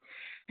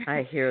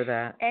 I hear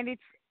that. And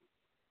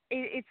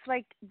it's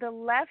like the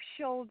left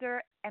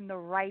shoulder and the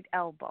right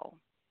elbow.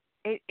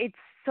 It's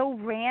so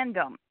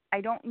random. I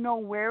don't know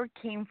where it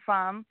came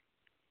from.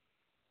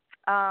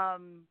 I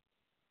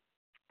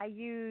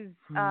use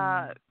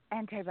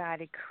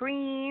antibiotic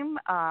cream.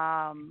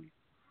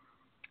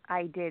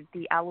 I did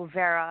the aloe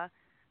vera.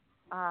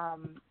 I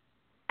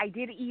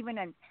did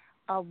even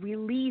a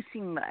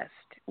releasing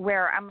list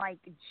where I'm like,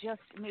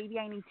 just maybe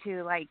I need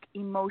to like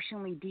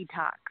emotionally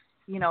detox.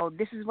 You know,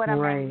 this is what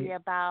I'm angry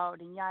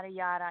about, and yada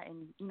yada,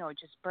 and you know,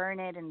 just burn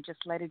it and just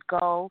let it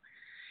go.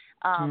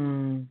 But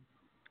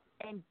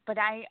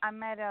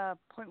I'm at a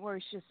point where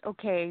it's just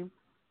okay.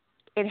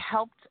 It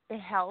helped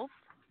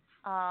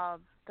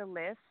the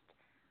list,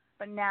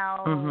 but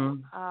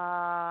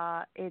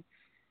now it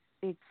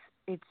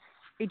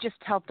just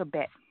helped a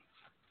bit.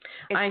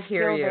 I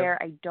hear you.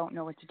 There. I don't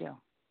know what to do.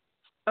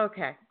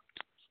 Okay.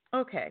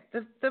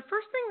 The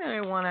first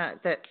thing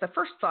that the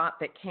first thought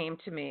that came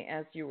to me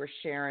as you were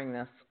sharing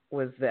this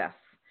was this.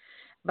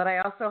 But I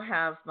also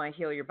have my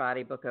Heal Your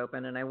Body book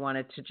open, and I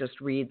wanted to just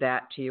read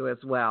that to you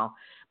as well.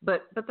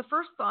 But the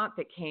first thought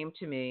that came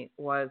to me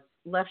was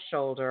left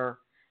shoulder.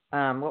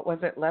 What was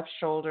it? Left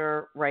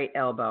shoulder, right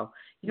elbow.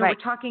 You know, right.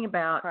 We're talking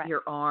about Correct.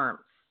 your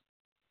arms.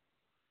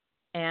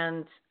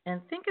 And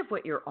think of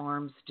what your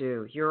arms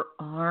do. Your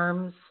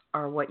arms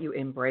are what you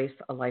embrace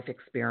a life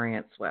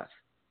experience with.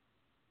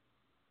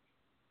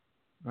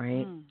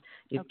 Right?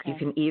 You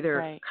can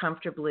either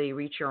comfortably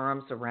reach your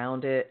arms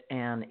around it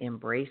and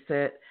embrace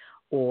it,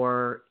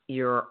 or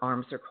your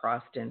arms are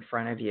crossed in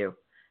front of you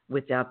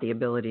without the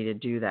ability to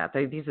do that.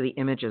 These are the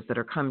images that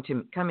are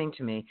coming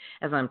to me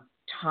as I'm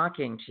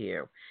talking to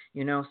you.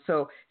 You know,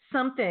 so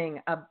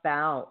something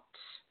about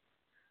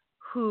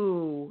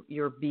who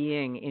you're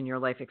being in your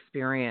life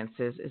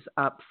experiences is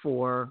up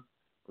for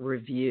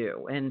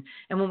review. And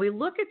when we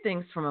look at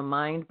things from a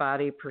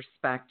mind-body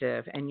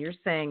perspective, and you're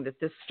saying that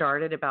this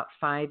started about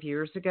 5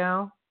 years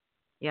ago,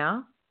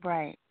 yeah?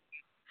 Right.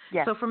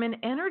 Yeah. So from an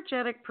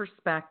energetic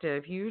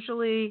perspective,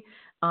 usually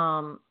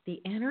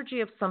the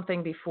energy of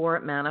something before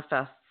it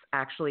manifests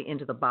actually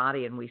into the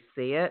body and we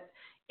see it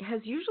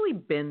has usually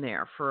been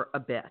there for a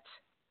bit.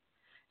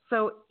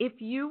 So if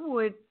you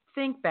would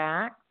think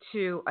back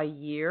to a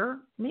year,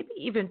 maybe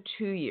even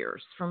 2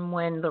 years from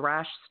when the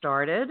rash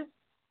started,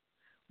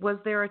 was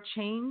there a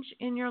change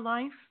in your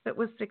life that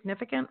was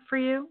significant for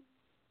you?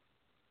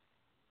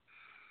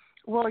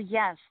 Well,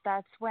 yes,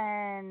 that's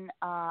when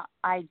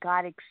I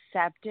got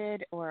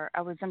accepted, or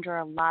I was under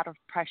a lot of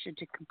pressure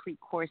to complete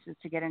courses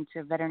to get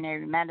into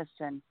veterinary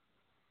medicine.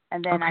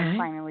 And then I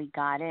finally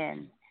got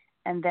in.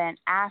 And then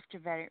after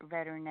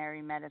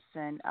veterinary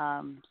medicine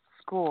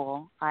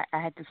school, I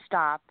had to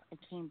stop. I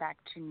came back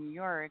to New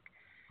York,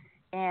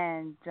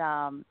 and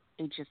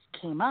it just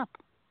came up.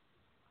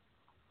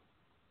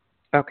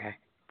 Okay.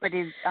 But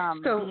being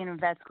in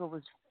vet school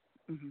was...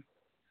 Mm-hmm.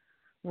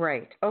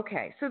 Right.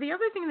 Okay. So the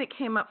other thing that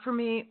came up for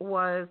me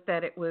was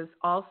that it was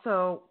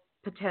also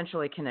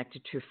potentially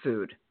connected to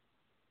food.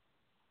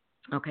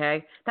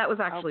 Okay. That was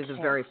actually the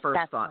very first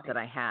thought that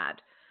I had,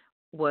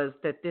 was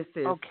that this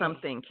is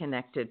something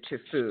connected to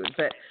food.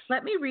 But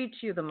let me read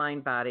to you the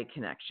mind-body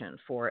connection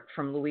for it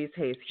from Louise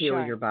Hay's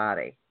Heal Your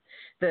Body.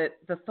 The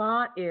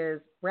thought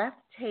is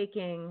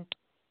breathtaking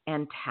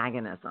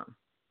antagonism,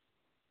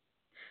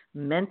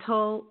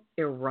 mental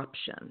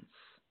eruptions.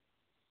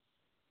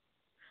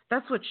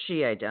 That's what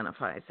she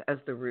identifies as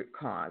the root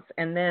cause.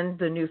 And then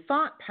the new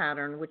thought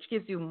pattern, which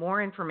gives you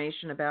more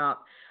information about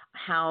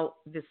how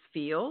this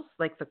feels,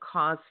 like the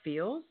cause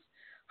feels.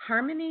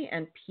 Harmony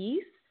and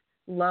peace,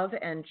 love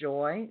and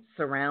joy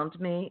surround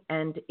me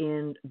and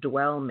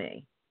indwell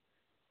me.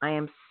 I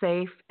am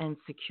safe and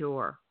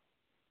secure.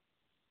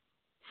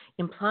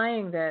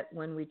 Implying that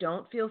when we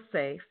don't feel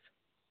safe,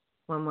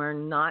 when we're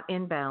not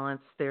in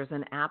balance, there's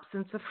an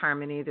absence of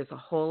harmony, there's a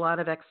whole lot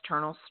of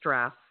external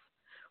stress.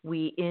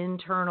 We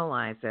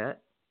internalize it,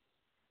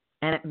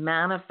 and it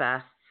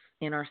manifests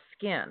in our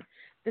skin.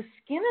 The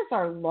skin is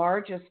our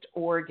largest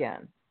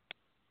organ,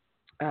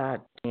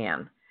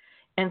 Dan.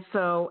 And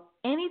so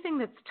anything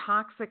that's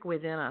toxic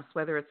within us,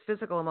 whether it's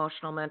physical,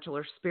 emotional, mental,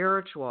 or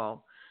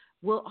spiritual,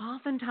 will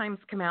oftentimes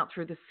come out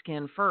through the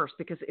skin first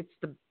because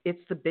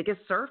it's the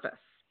biggest surface.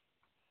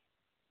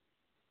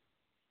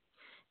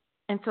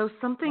 And so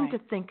something to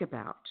think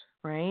about,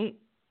 right?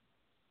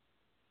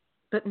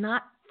 But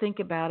not think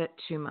about it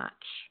too much.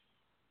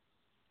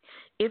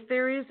 If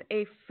there is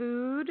a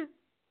food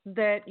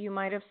that you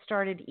might have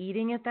started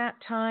eating at that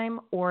time,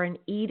 or an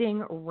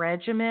eating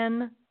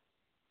regimen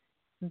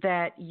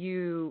that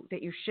you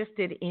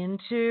shifted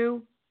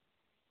into,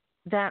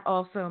 that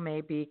also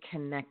may be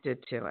connected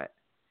to it.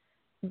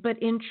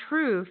 But in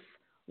truth,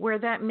 where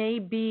that may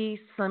be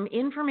some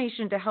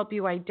information to help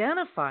you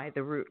identify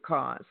the root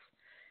cause,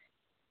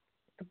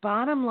 the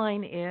bottom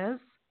line is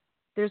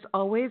there's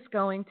always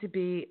going to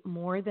be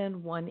more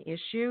than one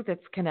issue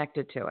that's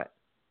connected to it.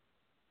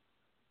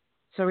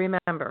 So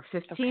remember,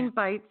 15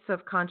 bytes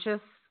of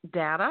conscious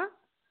data,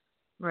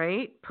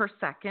 right, per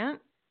second,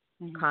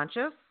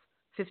 conscious,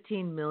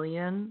 15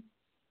 million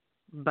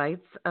bytes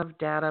of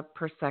data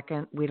per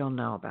second we don't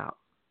know about.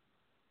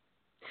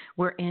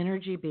 We're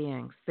energy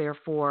beings.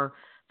 Therefore,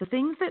 the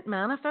things that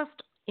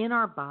manifest in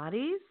our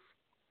bodies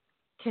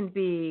can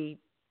be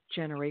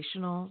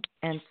generational,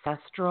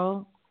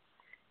 ancestral.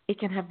 It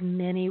can have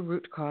many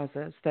root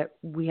causes that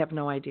we have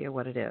no idea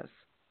what it is.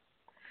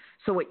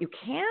 So what you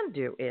can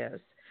do is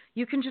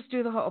you can just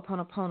do the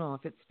Ho'oponopono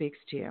if it speaks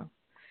to you,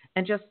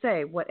 and just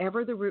say,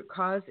 whatever the root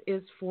cause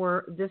is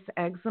for this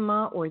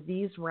eczema or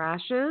these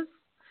rashes,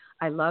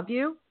 I love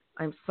you,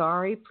 I'm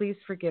sorry, please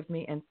forgive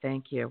me, and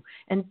thank you.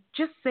 And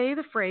just say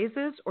the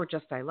phrases, or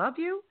just I love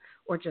you,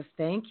 or just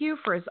thank you,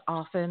 for as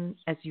often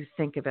as you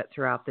think of it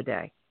throughout the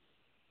day.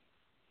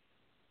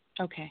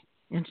 Okay.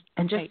 And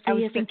just see I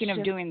was if thinking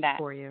of doing that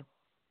for you.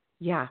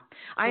 Yeah.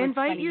 I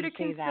invite you to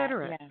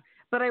consider it. Yeah.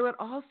 But I would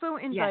also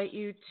invite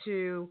you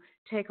to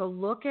take a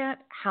look at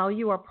how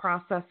you are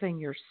processing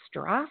your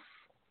stress,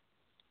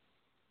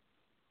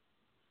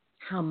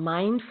 how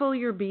mindful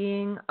you're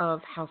being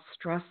of how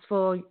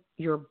stressful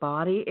your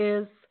body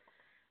is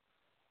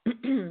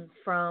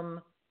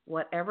from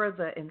whatever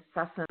the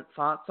incessant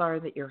thoughts are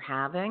that you're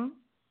having.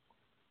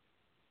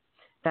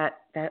 That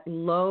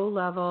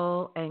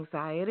low-level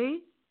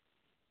anxiety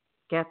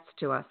gets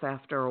to us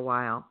after a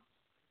while.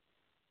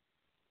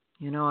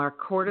 You know, our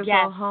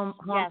cortisol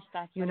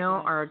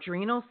our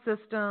adrenal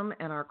system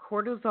and our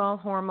cortisol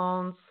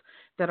hormones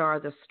that are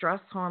the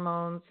stress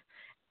hormones,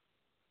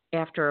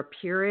 after a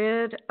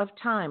period of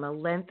time, a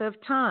length of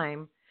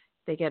time,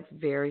 they get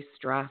very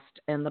stressed,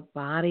 and the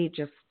body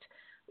just,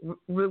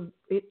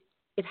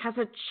 it has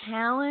a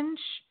challenge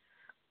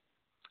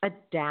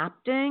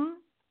adapting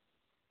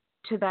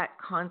to that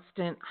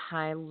constant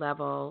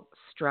high-level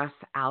stress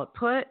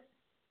output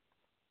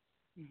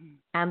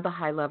and the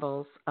high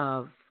levels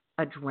of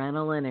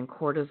adrenaline and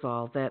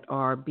cortisol that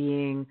are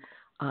being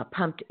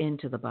pumped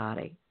into the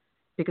body,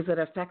 because it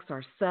affects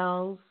our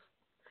cells,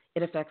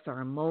 it affects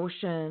our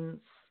emotions.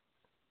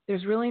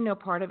 There's really no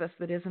part of us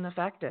that isn't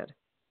affected.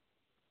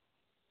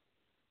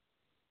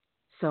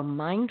 So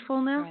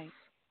mindfulness,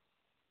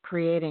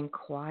 creating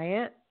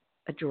quiet,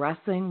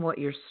 addressing what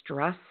your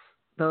stress,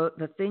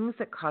 the things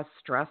that cause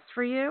stress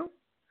for you,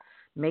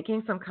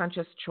 making some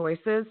conscious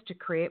choices to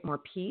create more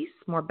peace,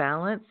 more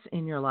balance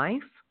in your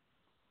life,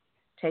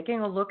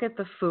 taking a look at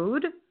the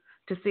food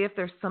to see if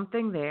there's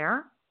something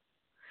there,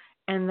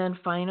 and then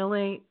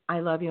finally,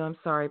 I love you, I'm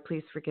sorry,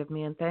 please forgive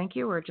me, and thank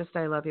you, or just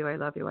I love you, I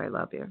love you, I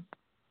love you.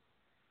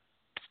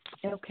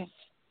 Okay.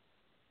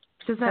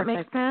 Does that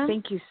make sense?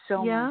 Thank you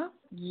so much.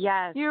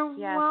 Yes. You're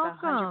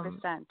welcome.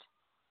 100%.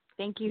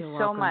 Thank you You're so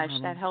welcome, much.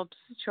 honey. That helps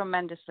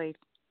tremendously.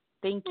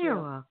 Thank you.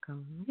 You're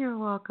welcome. You're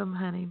welcome,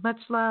 honey. Much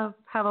love.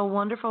 Have a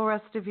wonderful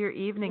rest of your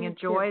evening.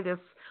 Enjoy this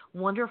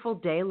wonderful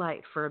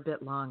daylight for a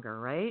bit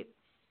longer, right?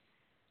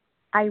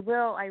 I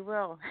will.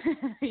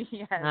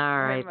 Yes.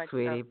 All right,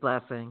 sweetie.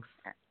 Blessings.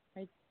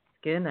 Right.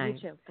 Good night.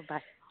 You too.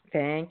 Bye-bye.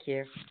 Thank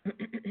you.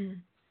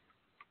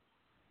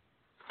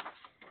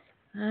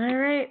 All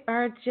right,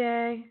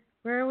 RJ,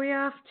 where are we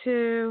off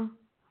to?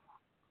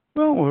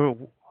 Well, we're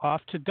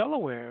off to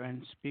Delaware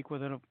and speak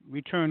with a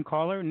return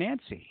caller,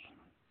 Nancy.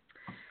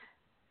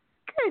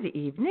 Good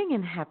evening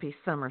and happy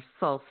summer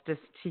solstice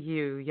to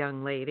you,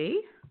 young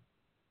lady.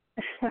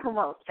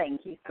 Well,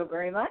 thank you so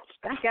very much.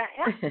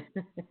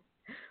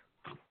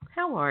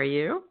 How are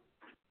you?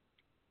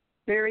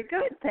 Very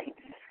good,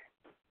 thanks.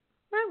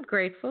 I'm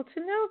grateful to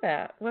know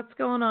that. What's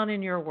going on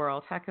in your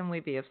world? How can we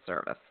be of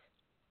service?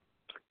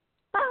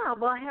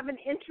 Well, I have an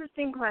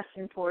interesting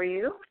question for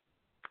you.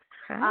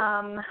 Okay.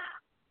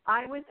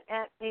 I was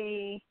at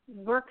a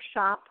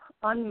workshop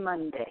on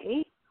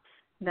Monday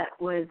that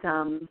was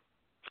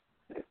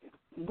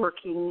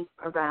working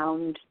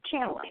around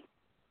channeling.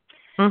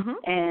 Mm-hmm.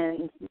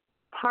 And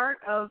part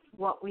of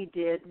what we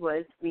did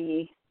was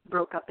we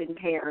broke up in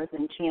pairs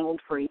and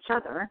channeled for each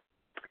other.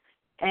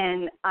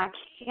 And I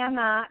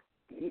cannot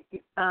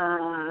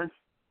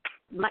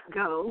let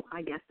go,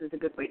 I guess is a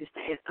good way to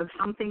say it, of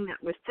something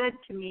that was said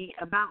to me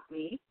about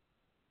me,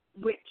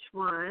 which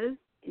was,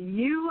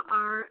 you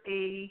are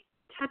a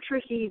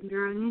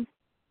tetrahedron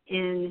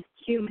in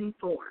human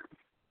form.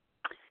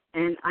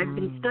 And I've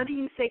been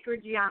studying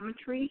sacred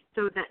geometry,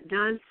 so that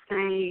does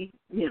say,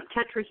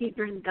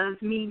 tetrahedron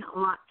does mean a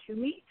lot to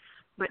me.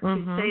 But to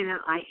say that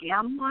I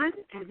am one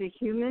as a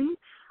human,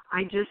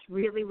 I just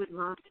really would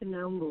love to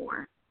know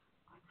more.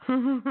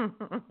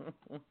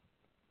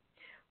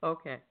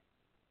 Okay.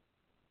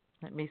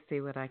 Let me see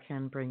what I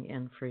can bring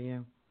in for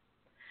you.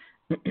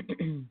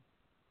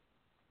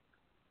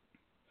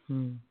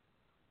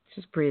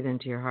 Just breathe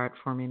into your heart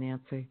for me,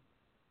 Nancy.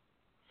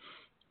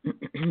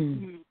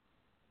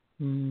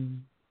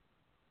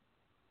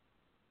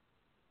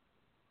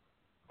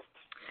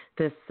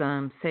 This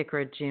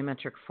sacred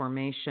geometric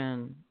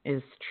formation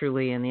is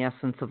truly in the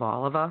essence of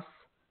all of us.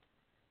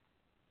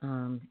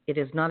 It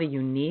is not a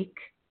unique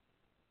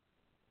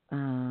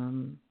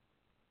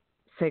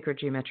sacred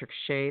geometric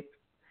shape,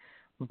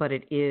 but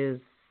it is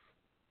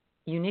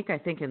unique, I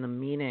think, in the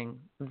meaning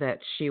that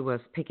she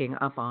was picking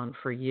up on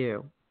for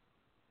you.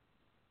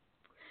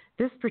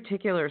 This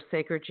particular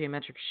sacred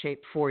geometric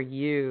shape for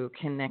you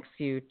connects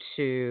you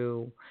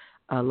to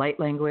light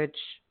language.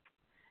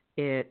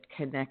 It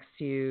connects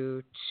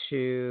you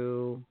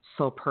to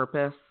soul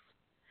purpose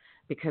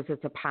because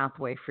it's a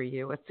pathway for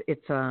you.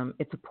 It's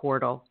a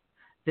portal.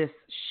 This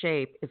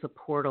shape is a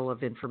portal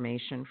of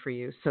information for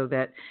you, so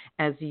that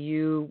as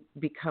you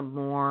become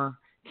more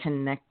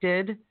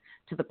connected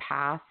to the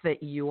path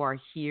that you are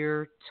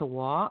here to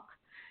walk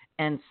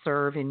and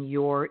serve in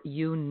your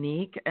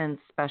unique and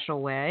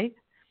special way,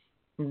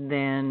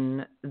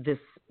 then this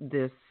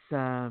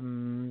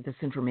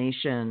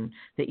information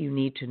that you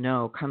need to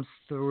know comes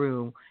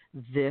through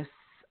this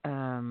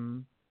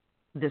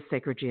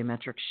sacred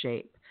geometric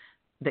shape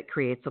that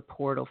creates a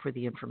portal for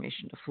the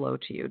information to flow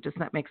to you. Does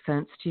that make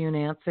sense to you,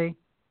 Nancy?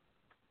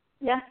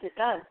 Yes, it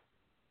does.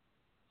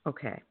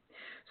 Okay.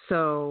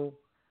 So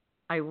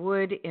I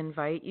would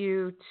invite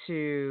you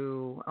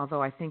to,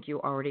 although I think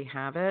you already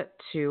have it,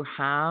 to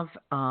have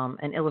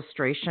an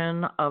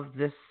illustration of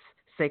this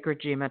sacred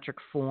geometric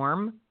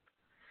form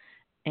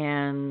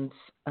and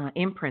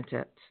imprint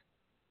it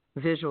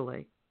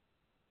visually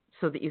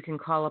so that you can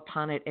call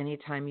upon it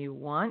anytime you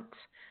want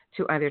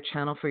to either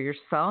channel for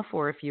yourself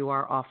or if you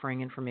are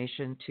offering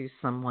information to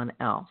someone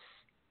else.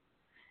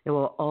 It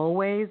will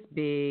always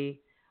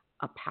be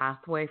a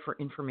pathway for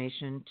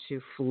information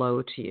to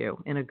flow to you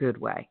in a good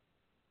way.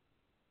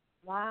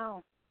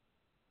 Wow.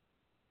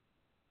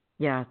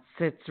 Yeah,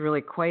 it's really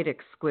quite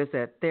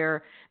exquisite.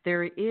 There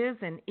is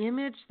an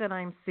image that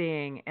I'm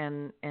seeing,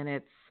 and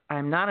it's,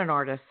 I'm not an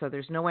artist, so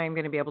there's no way I'm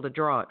going to be able to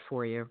draw it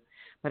for you.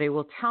 But I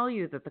will tell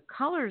you that the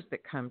colors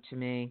that come to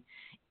me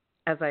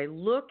as I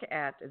look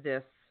at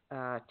this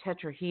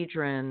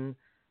tetrahedron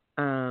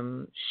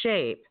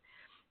shape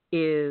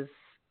is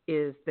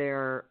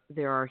there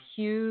are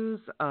hues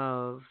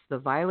of the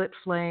violet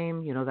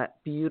flame,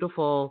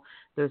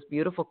 those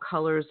beautiful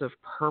colors of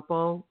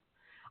purple,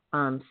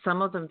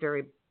 some of them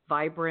very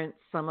vibrant,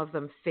 some of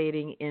them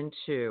fading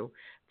into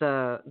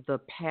the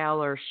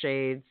paler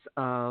shades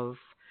of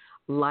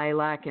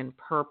lilac and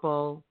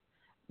purple,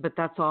 but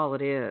that's all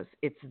it is.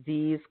 It's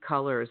these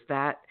colors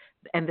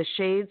and the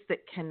shades that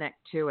connect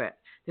to it.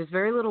 There's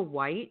very little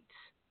white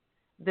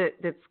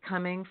that's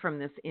coming from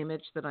this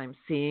image that I'm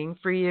seeing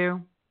for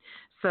you.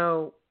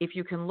 So if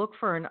you can look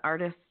for an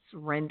artist's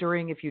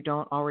rendering, if you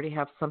don't already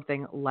have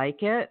something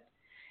like it,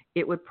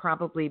 it would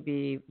probably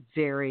be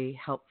very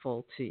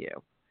helpful to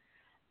you.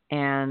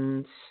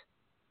 And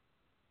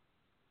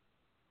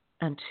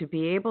to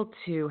be able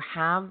to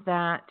have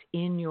that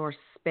in your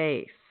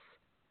space,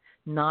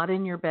 not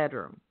in your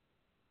bedroom,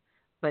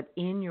 but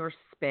in your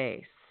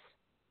space,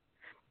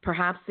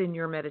 perhaps in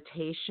your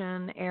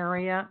meditation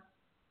area.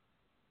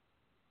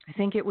 I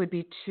think it would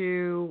be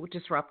too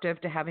disruptive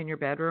to have in your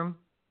bedroom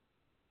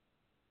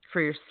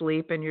for your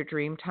sleep and your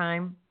dream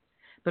time.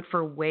 But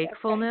for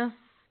wakefulness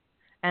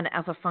and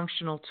as a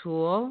functional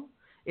tool,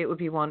 it would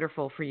be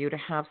wonderful for you to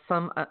have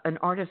an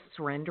artist's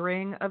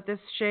rendering of this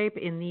shape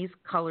in these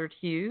colored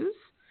hues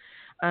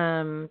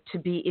to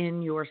be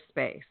in your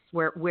space,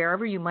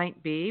 wherever you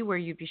might be, where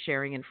you'd be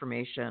sharing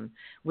information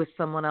with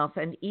someone else,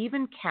 and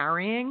even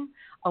carrying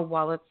a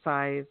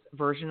wallet-size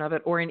version of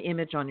it or an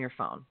image on your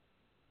phone.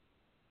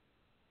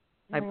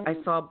 I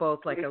saw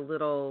both, like a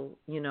little,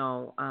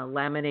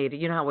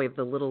 laminated, you know how we have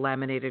the little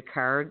laminated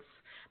cards,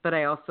 but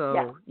I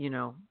also,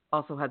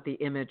 also had the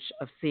image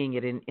of seeing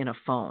it in a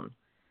phone,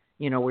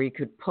 where you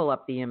could pull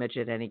up the image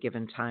at any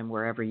given time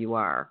wherever you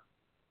are.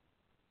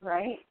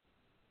 Right.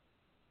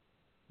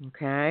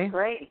 Okay.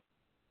 Great.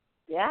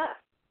 Yeah.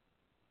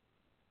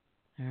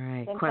 All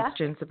right. Fantastic.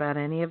 Questions about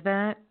any of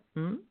that?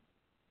 I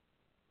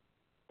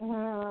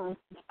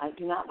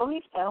do not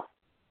believe so.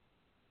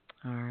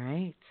 All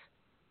right.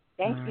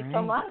 Thank you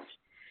so much.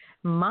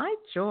 My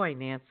joy,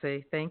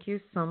 Nancy. Thank you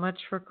so much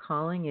for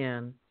calling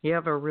in. You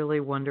have a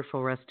really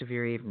wonderful rest of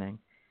your evening.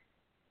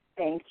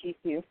 Thank you,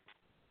 too.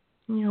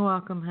 You're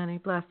welcome, honey.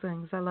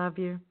 Blessings. I love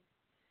you.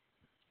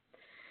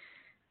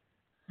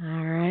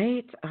 All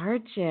right.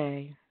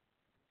 RJ.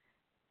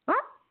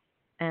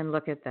 And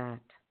look at that.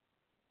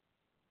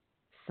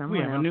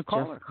 Someone else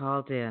just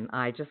called in.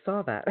 I just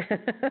saw that.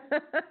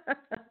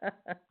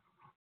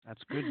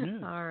 That's good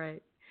news. All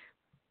right.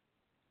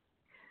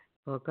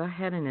 Well, go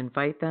ahead and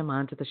invite them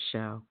onto the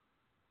show.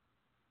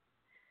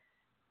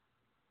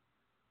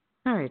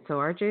 All right, so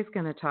RJ's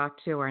going to talk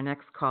to our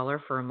next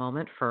caller for a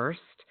moment first.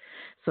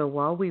 So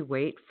while we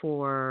wait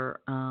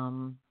for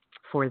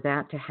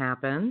that to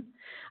happen,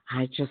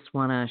 I just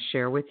want to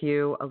share with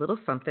you a little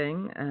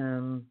something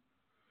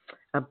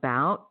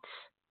about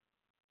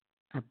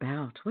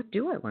what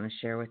do I want to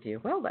share with you?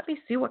 Well, let me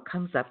see what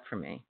comes up for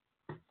me.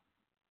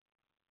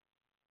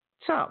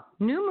 So,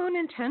 new moon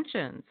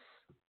intentions.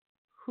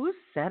 Who's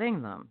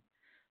setting them?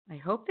 I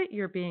hope that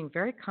you're being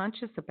very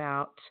conscious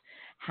about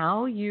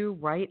how you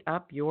write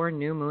up your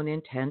new moon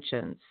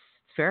intentions.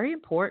 It's very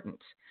important.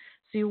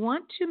 So you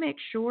want to make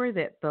sure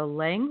that the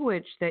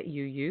language that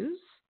you use,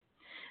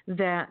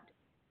 that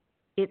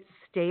it's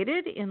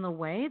stated in the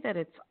way that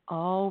it's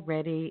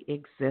already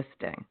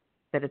existing,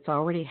 that it's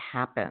already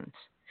happened.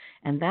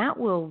 And that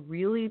will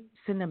really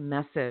send a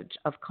message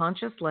of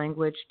conscious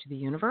language to the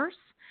universe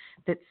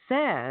that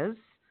says,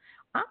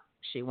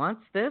 she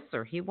wants this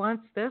or he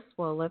wants this.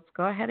 Well, let's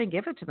go ahead and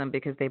give it to them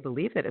because they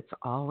believe that it's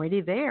already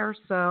there.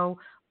 So,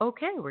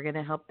 okay, we're going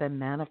to help them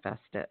manifest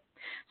it.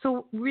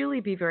 So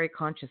really be very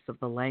conscious of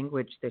the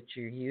language that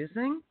you're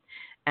using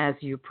as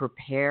you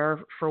prepare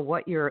for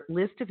what your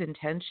list of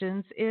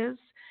intentions is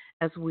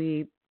as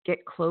we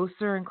get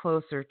closer and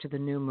closer to the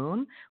new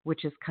moon,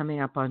 which is coming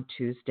up on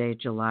Tuesday,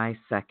 July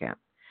 2nd.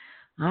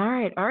 All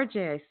right,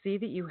 RJ, I see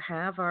that you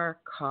have our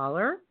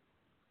caller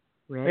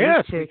ready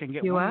to we can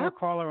get one more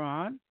caller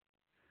on.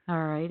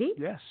 All righty.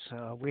 Yes,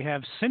 we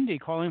have Cindy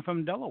calling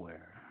from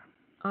Delaware.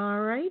 All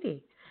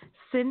righty.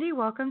 Cindy,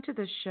 welcome to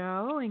the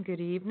show and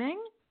good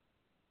evening.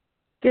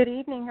 Good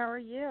evening. How are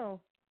you?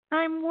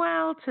 I'm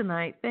well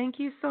tonight. Thank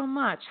you so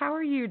much. How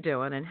are you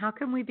doing and how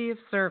can we be of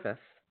service?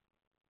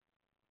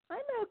 I'm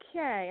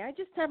okay. I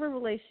just have a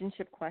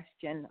relationship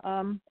question.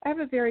 I have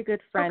a very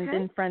good friend,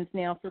 been friends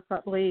now for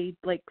probably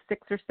like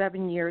 6 or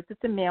 7 years.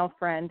 It's a male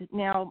friend.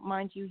 Now,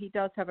 mind you, he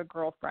does have a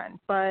girlfriend,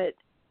 but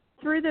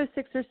through those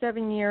 6 or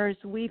 7 years,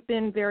 we've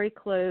been very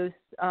close,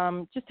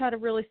 just had a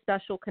really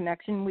special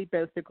connection. We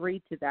both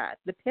agreed to that.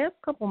 The past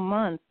couple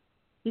months,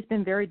 he's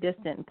been very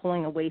distant and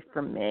pulling away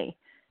from me.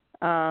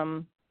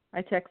 I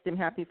texted him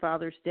Happy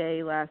Father's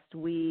Day last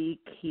week.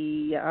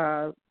 He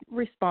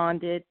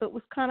responded, but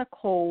was kind of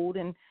cold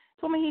and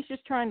told me he's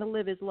just trying to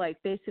live his life,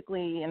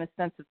 basically in a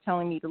sense of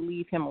telling me to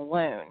leave him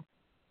alone.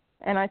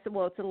 And I said,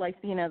 well, it's a life,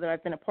 that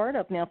I've been a part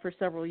of now for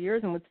several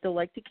years and would still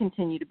like to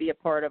continue to be a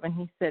part of. And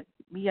he said,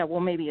 yeah, well,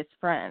 maybe as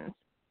friends.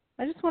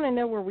 I just want to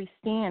know where we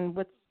stand.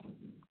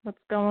 What's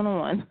going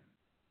on?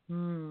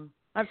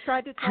 I've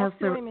tried to talk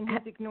to him, and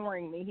he's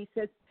ignoring me. He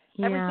says,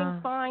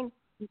 everything's fine.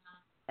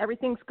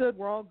 Everything's good.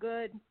 We're all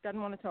good.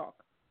 Doesn't want to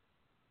talk.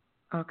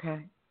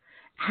 Okay.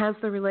 Has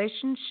the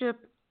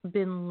relationship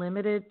been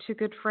limited to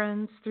good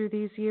friends through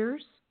these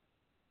years?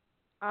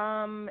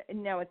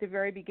 No, at the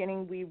very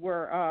beginning we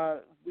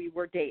were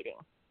dating,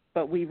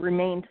 but we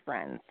remained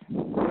friends.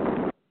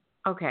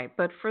 Okay,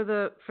 but for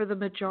the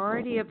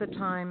majority of the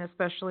time,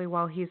 especially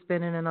while he's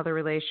been in another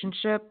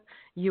relationship,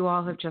 you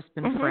all have just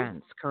been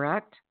friends,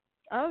 correct?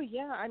 Oh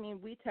yeah, I mean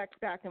we text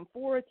back and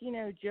forth,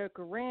 joke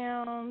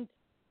around,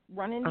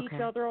 run into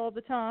each other all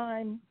the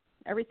time.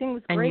 Everything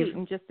was great,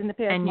 and just in the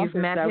past month or so, you've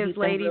met his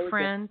lady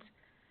friend.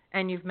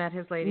 And you've met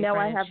his lady friend.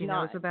 No, I have she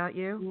not. knows about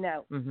you?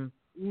 No.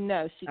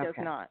 No, she does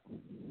not.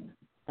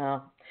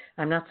 Well,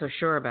 I'm not so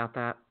sure about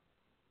that.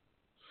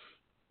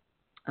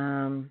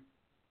 I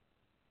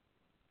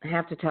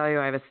have to tell you,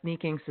 I have a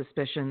sneaking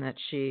suspicion that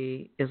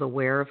she is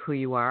aware of who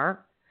you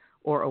are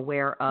or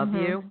aware of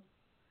you.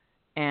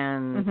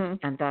 And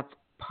that's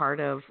part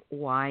of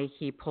why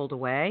he pulled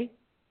away.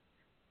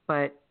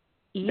 But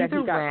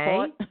either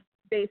way,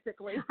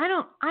 basically.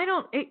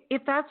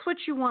 If that's what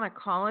you want to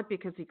call it,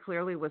 because he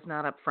clearly was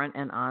not upfront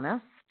and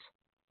honest,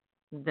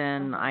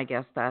 then I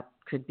guess that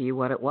could be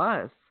what it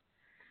was.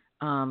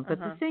 But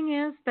the thing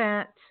is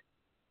that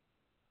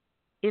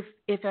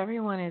if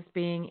everyone is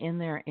being in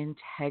their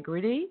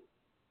integrity,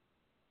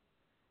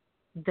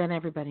 then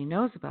everybody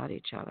knows about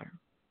each other.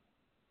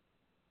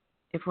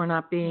 If we're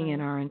not being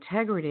in our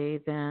integrity,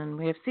 then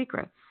we have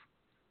secrets.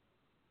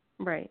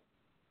 Right.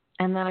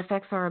 And that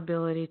affects our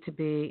ability to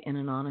be in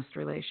an honest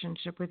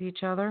relationship with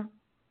each other.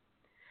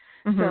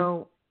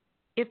 So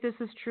if this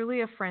is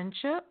truly a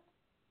friendship,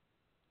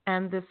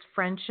 and this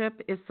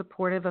friendship is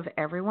supportive of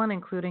everyone,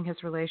 including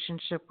his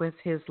relationship with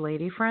his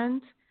lady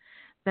friend,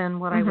 then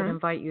what I would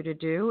invite you to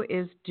do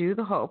is do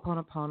the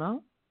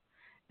Ho'oponopono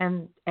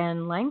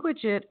and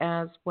language it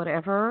as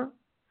whatever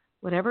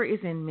is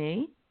in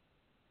me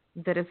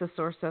that is a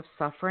source of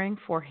suffering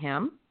for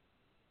him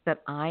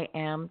that I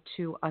am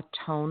to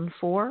atone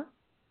for.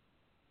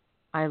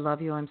 I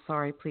love you. I'm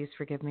sorry. Please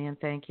forgive me and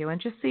thank you. And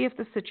just see if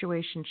the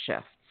situation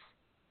shifts.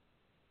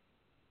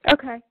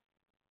 Okay.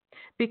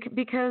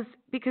 Because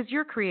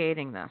you're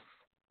creating this.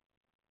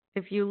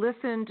 If you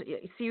listened,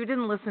 see, you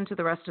didn't listen to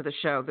the rest of the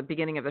show, the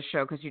beginning of the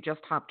show, because you just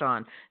hopped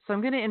on. So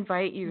I'm going to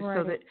invite you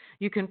so that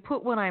you can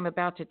put what I'm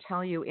about to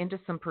tell you into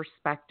some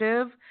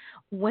perspective.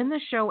 When the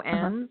show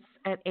ends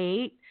at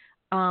 8,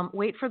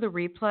 wait for the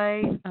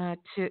replay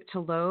to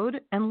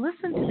load and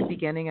listen to the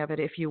beginning of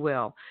it, if you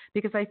will,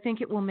 because I think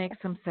it will make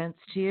some sense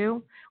to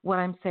you, what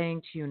I'm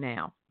saying to you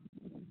now.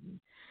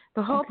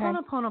 The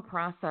Ho'oponopono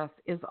process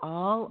is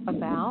all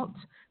about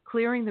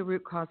clearing the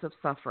root cause of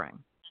suffering.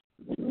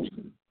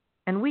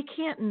 And we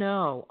can't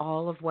know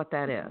all of what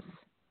that is.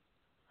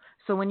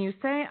 So when you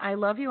say, I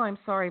love you, I'm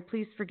sorry,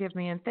 please forgive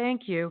me, and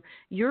thank you,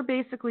 you're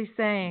basically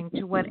saying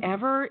to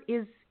whatever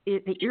is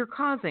it that you're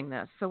causing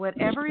this. So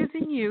whatever is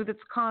in you that's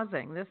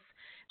causing this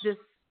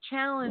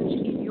challenge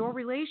in your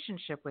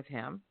relationship with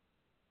him,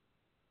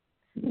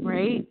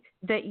 right,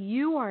 that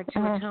you are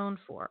to atone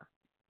for.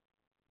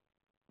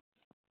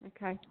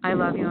 Okay. I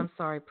love you, I'm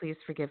sorry, please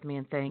forgive me,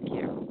 and thank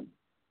you.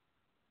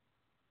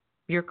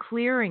 You're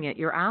clearing it.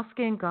 You're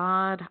asking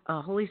God,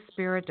 Holy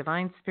Spirit,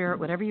 Divine Spirit,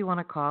 whatever you want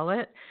to call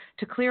it,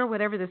 to clear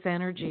whatever this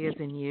energy is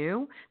in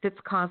you that's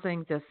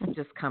causing this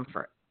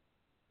discomfort.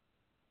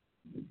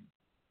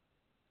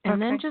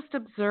 And then just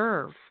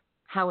observe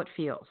how it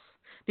feels.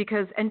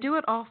 And do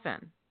it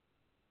often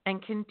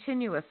and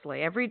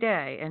continuously every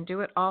day, and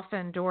do it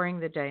often during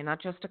the day,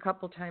 not just a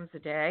couple times a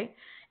day,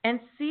 and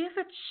see if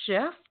it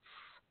shifts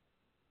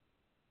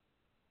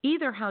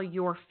either how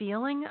you're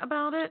feeling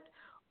about it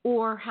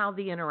or how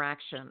the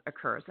interaction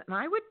occurs. And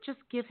I would just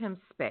give him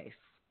space.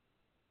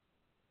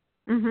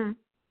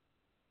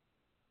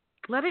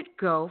 Let it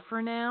go for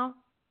now.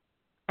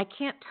 I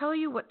can't tell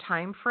you what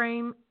time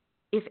frame,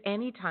 if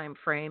any time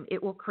frame,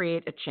 it will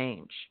create a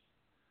change.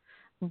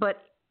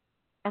 But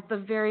at the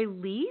very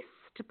least,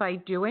 by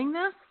doing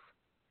this,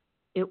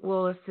 it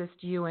will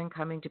assist you in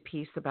coming to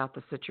peace about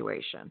the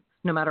situation,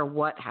 no matter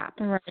what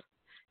happens. Right.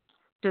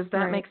 Does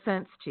that make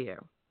sense to you?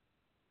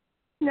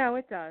 No,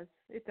 it does.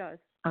 It does.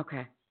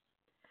 Okay.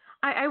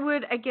 I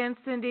would, again,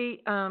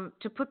 Cindy,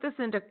 to put this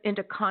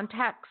into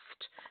context,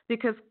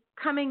 because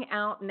coming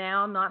out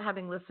now, not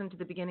having listened to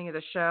the beginning of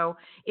the show,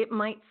 it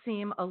might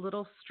seem a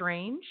little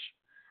strange.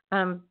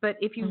 But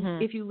if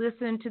you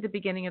listen to the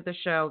beginning of the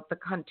show, the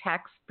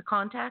context,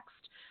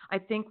 I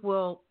think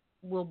will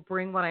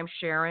bring what I'm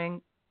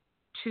sharing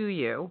to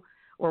you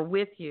or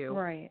with you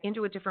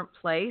into a different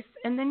place,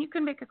 and then you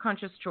can make a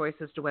conscious choice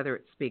as to whether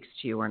it speaks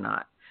to you or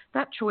not.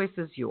 That choice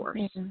is yours.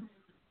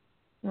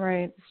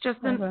 Right.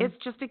 It's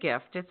just a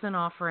gift. It's an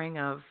offering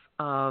of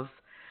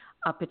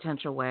a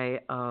potential way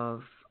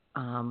of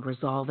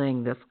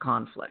resolving this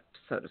conflict,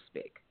 so to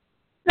speak.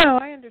 No,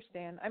 I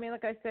understand. I mean,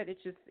 like I said,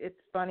 it's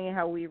funny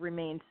how we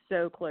remained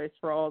so close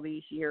for all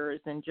these years,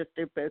 and just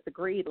they both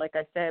agreed. Like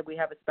I said, we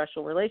have a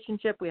special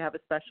relationship. We have a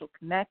special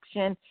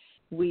connection.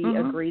 We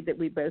agreed that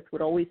we both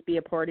would always be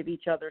a part of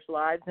each other's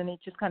lives, and he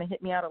just kind of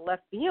hit me out of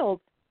left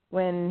field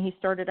when he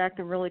started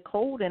acting really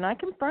cold, and I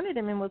confronted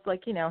him and was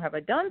like, have I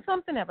done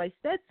something? Have I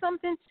said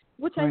something?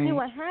 Which I knew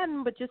I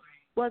hadn't, but just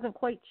wasn't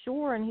quite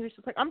sure. And he was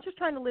just like, I'm just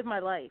trying to live my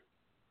life.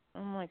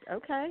 I'm like,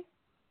 okay.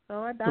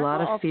 So I backed off. A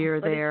lot of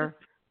fear there.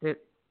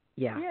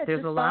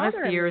 There's a lot of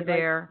fear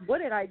there. Like,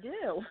 what did I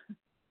do?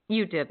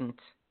 You didn't.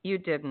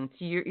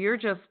 You're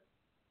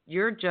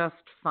just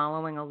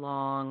following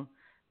along,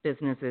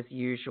 business as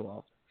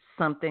usual.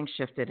 Something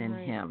shifted in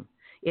him.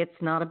 It's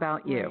not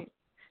about you. Right.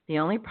 The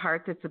only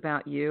part that's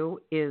about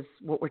you is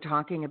what we're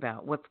talking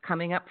about, what's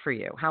coming up for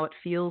you, how it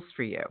feels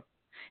for you.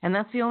 And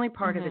that's the only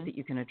part of it that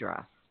you can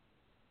address.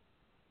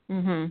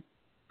 And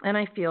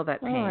I feel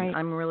that pain. Right.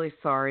 I'm really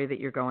sorry that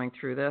you're going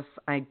through this.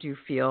 I do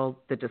feel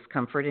the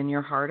discomfort in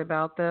your heart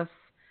about this.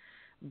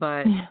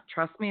 But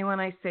trust me when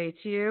I say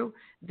to you,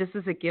 this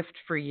is a gift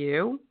for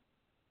you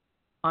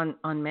on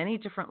many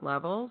different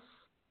levels.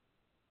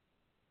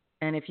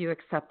 And if you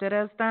accept it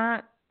as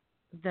that,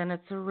 then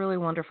it's a really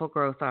wonderful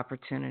growth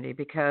opportunity,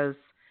 because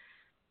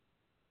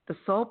the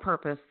sole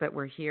purpose that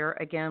we're here,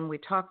 again, we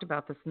talked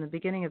about this in the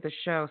beginning of the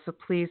show, so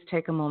please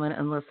take a moment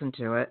and listen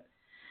to it,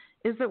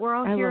 is that we're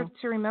all here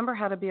to remember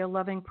how to be a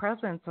loving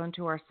presence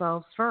unto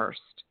ourselves first.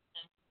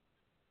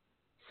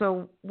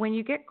 So when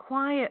you get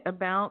quiet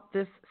about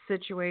this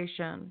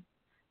situation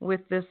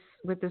with this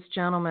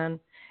gentleman,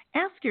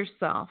 ask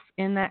yourself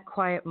in that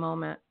quiet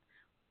moment,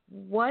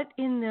 what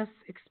in this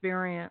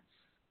experience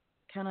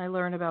can I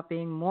learn about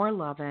being more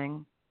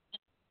loving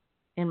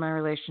in my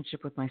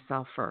relationship with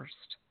myself first?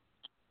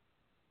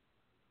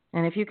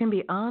 And if you can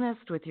be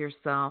honest with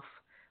yourself,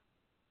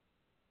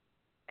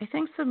 I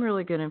think some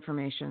really good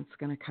information is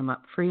going to come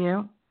up for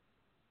you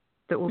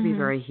that will be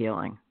very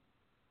healing.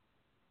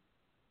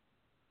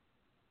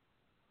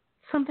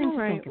 Something to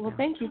think about. Well,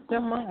 thank you so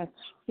much.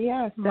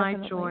 Yes, my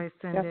definitely. joy,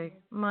 Cindy. Definitely.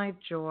 My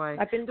joy.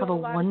 I've been doing a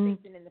lot of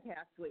thinking in the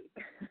past week.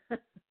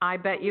 I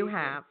bet you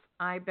have.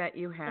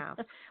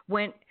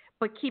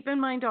 But keep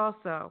in mind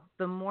also,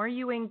 the more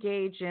you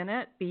engage in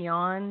it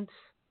beyond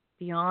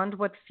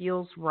what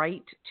feels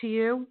right to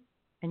you,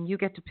 and you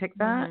get to pick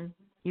that,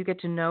 you get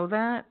to know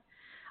that,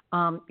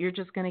 you're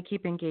just going to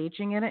keep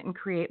engaging in it and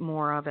create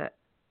more of it.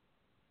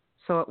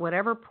 So at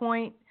whatever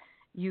point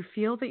you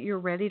feel that you're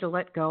ready to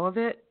let go of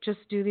it, just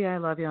do the I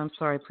love you, I'm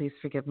sorry, please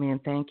forgive me,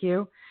 and thank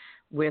you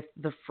with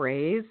the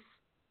phrase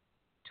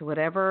to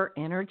whatever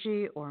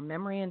energy or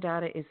memory and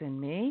data is in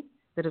me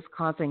that is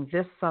causing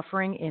this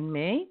suffering in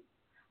me.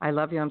 I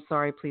love you, I'm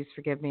sorry, please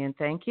forgive me, and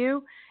thank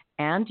you.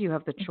 And you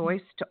have the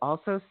choice to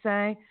also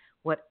say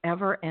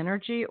whatever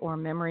energy or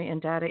memory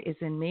and data is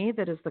in me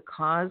that is the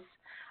cause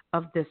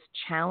of this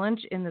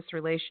challenge in this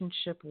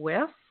relationship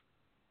with,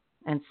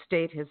 and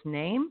state his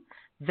name,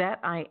 that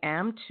I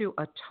am to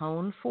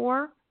atone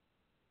for.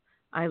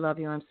 I love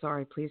you, I'm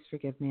sorry, please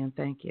forgive me, and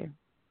thank you.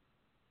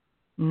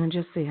 And then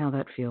just see how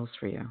that feels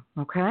for you,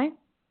 okay?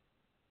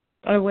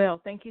 I will.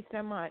 Thank you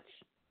so much.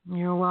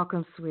 You're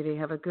welcome, sweetie.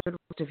 Have a good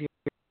rest of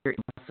your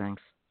blessings.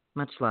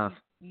 Much love.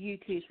 You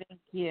too.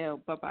 Thank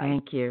you. Bye-bye.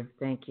 Thank you.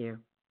 Thank you.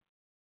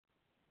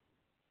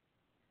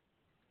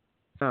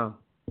 So,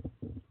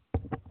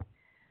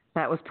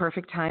 that was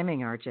perfect timing,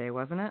 RJ,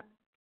 wasn't it?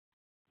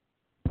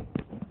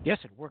 Yes,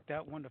 it worked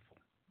out wonderful.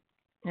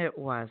 It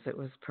was. It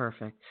was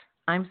perfect.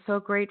 I'm so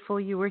grateful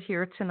you were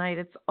here tonight.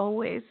 It's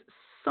always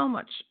so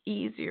much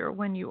easier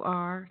when you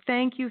are.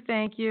 Thank you.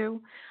 Thank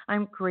you.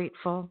 I'm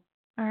grateful.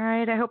 All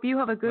right. I hope you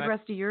have a good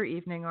rest of your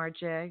evening,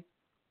 RJ.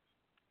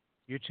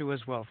 You too as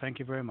well. Thank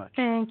you very much.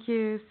 Thank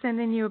you.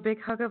 Sending you a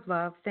big hug of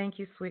love. Thank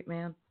you, sweet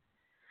man.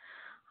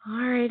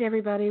 All right,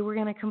 everybody. We're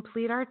going to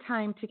complete our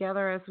time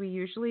together as we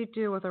usually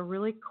do with a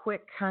really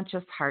quick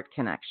conscious heart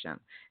connection.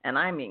 And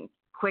I mean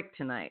quick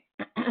tonight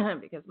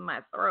because my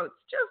throat's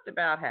just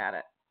about had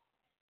it.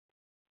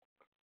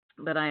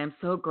 But I am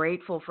so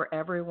grateful for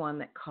everyone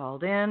that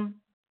called in.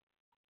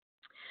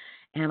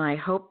 And I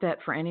hope that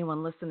for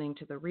anyone listening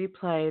to the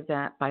replay,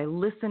 that by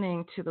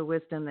listening to the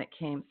wisdom that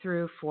came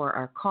through for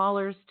our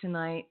callers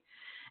tonight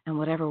and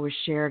whatever was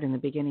shared in the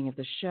beginning of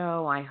the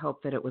show, I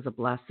hope that it was a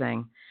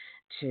blessing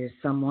to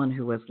someone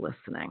who was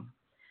listening.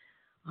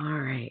 All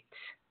right.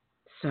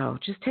 So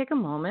just take a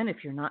moment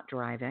if you're not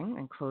driving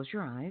and close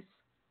your eyes.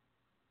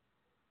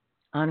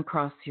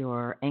 Uncross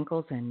your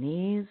ankles and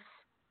knees.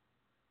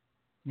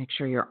 Make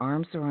sure your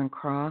arms are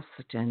uncrossed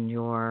and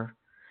your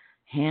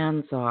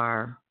hands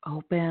are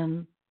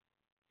open.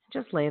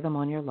 Just lay them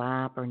on your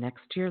lap or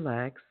next to your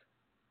legs.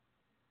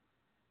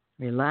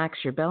 Relax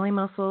your belly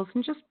muscles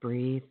and just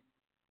breathe.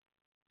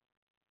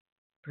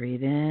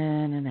 Breathe in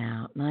and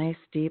out. Nice,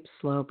 deep,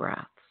 slow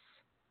breaths.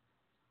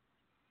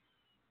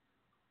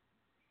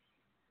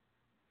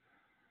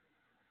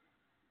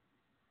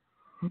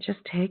 And just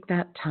take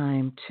that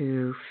time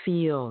to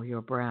feel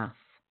your breath.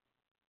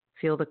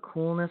 Feel the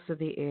coolness of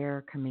the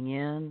air coming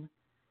in.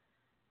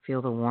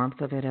 Feel the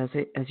warmth of it as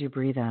you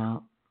breathe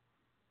out.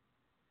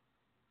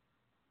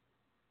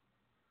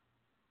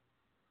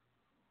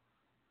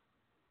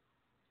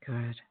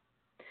 Good.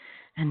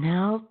 And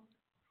now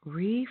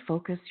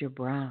refocus your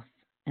breath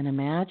and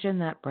imagine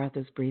that breath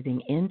is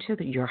breathing into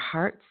your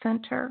heart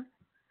center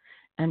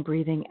and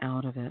breathing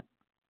out of it.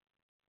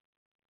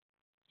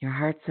 Your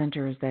heart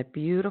center is that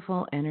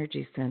beautiful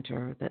energy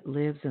center that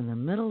lives in the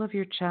middle of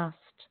your chest.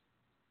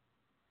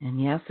 And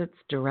yes, it's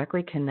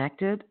directly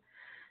connected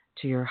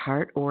to your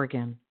heart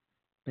organ,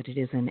 but it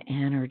is an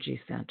energy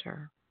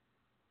center.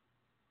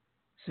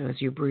 So as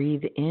you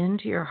breathe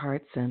into your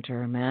heart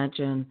center,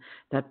 imagine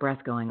that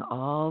breath going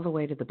all the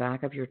way to the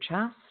back of your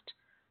chest.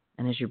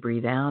 And as you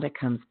breathe out, it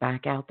comes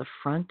back out the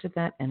front of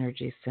that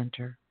energy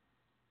center.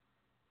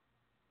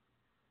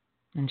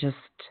 And just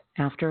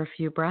after a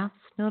few breaths,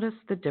 notice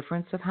the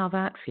difference of how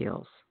that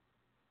feels.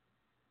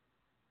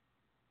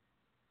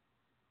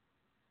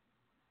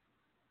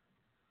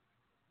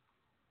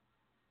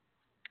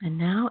 And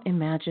now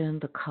imagine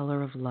the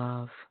color of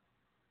love.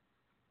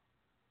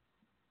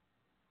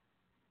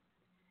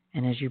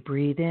 And as you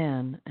breathe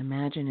in,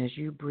 imagine as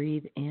you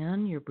breathe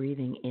in, you're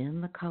breathing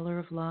in the color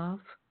of love.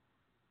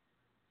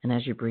 And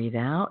as you breathe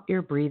out,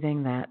 you're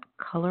breathing that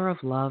color of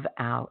love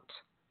out,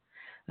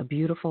 a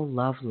beautiful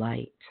love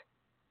light.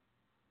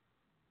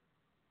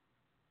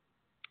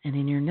 And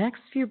in your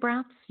next few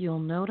breaths, you'll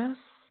notice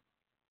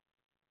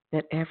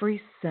that every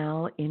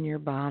cell in your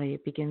body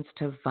begins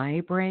to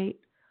vibrate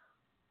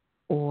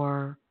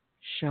or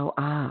show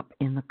up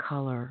in the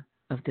color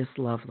of this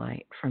love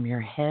light, from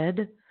your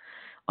head,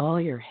 all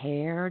your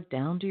hair,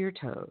 down to your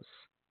toes.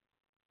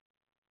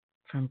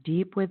 From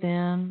deep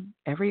within,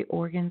 every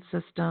organ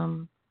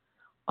system,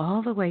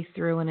 all the way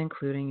through and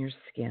including your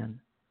skin.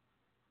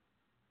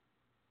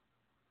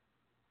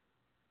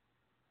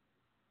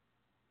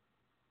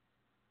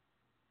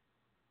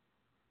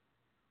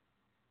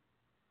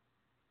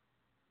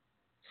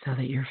 So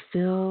that you're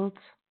filled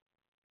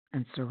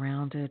and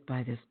surrounded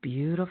by this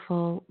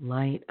beautiful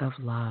light of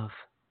love.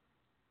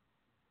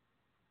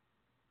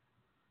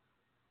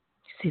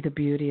 You see, the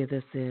beauty of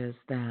this is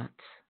that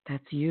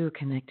that's you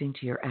connecting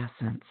to your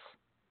essence.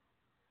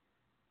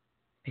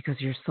 Because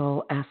your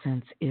soul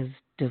essence is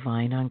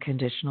divine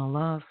unconditional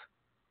love.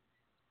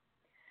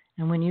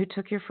 And when you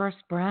took your first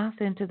breath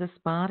into this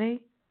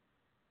body,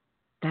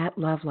 that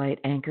love light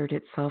anchored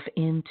itself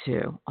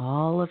into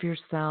all of your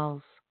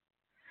cells.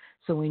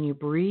 So when you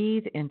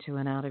breathe into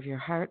and out of your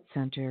heart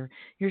center,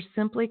 you're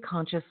simply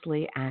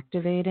consciously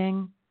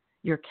activating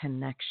your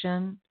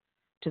connection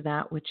to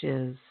that which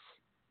is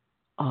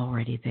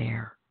already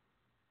there.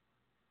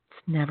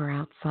 It's never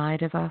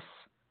outside of us.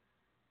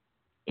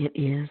 It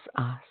is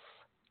us.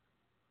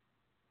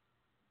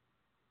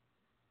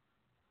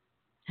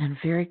 And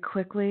very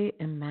quickly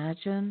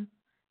imagine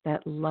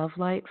that love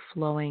light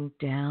flowing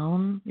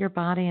down your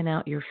body and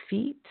out your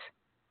feet.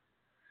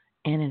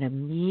 And it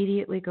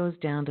immediately goes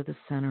down to the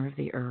center of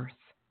the earth.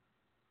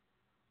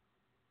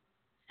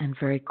 And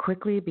very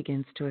quickly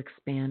begins to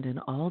expand in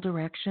all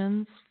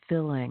directions,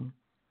 filling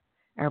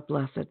our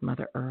blessed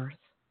Mother Earth,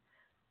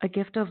 a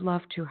gift of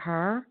love to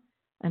her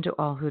and to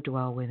all who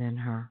dwell within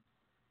her.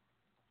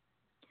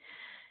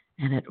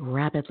 And it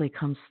rapidly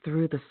comes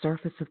through the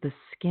surface of the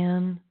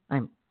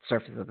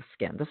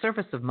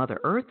surface of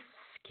Mother Earth's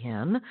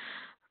skin,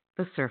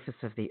 the surface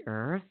of the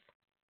earth,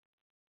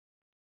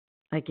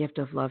 a gift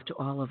of love to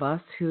all of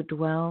us who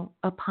dwell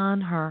upon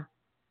her,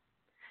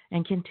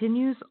 and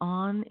continues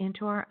on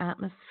into our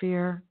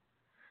atmosphere,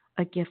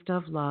 a gift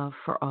of love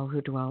for all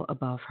who dwell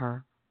above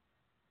her.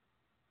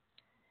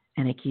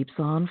 And it keeps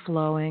on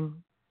flowing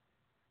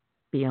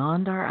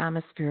beyond our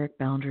atmospheric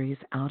boundaries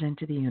out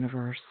into the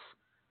universe,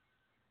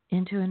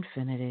 into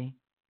infinity,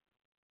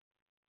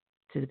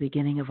 to the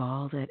beginning of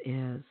all that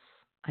is,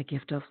 a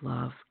gift of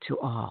love to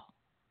all.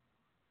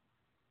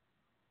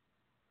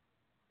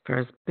 For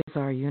as big as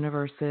our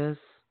universe is,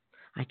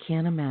 I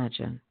can't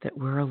imagine that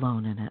we're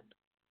alone in it.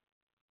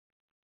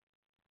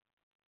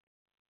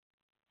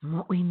 And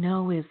what we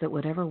know is that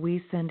whatever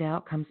we send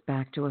out comes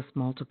back to us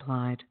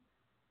multiplied.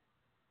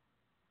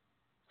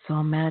 So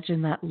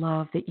imagine that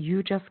love that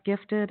you just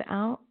gifted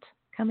out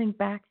coming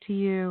back to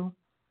you,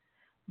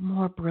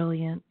 more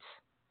brilliant,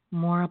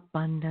 more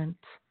abundant.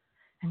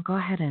 And go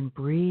ahead and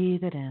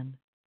breathe it in.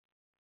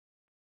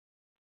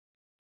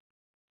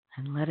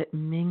 And let it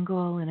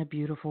mingle in a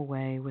beautiful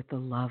way with the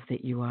love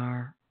that you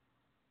are.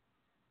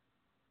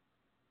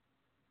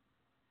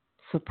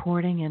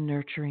 Supporting and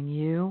nurturing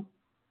you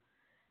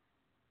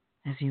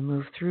as you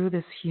move through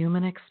this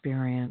human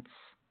experience,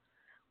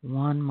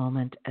 one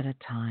moment at a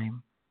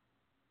time.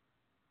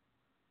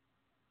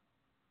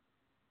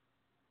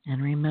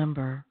 And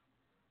remember,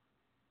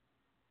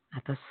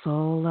 at the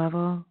soul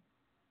level,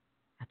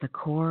 at the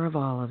core of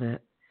all of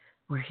it,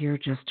 we're here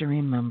just to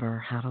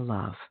remember how to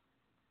love.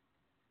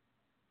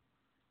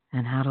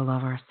 And how to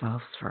love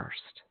ourselves first.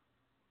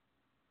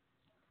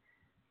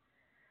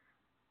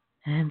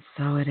 And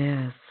so it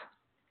is.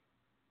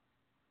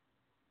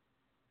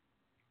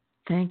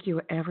 Thank you,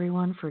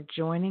 everyone, for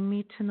joining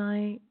me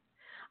tonight.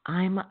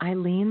 I'm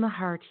Ilene, the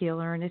Heart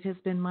Healer, and it has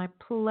been my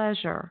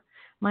pleasure,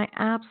 my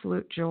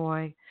absolute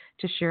joy,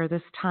 to share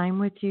this time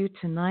with you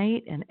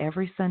tonight and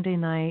every Sunday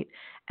night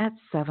at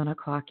 7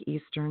 o'clock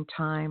Eastern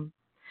Time.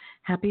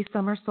 Happy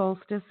summer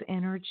solstice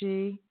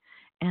energy.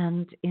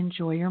 And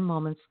enjoy your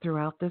moments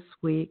throughout this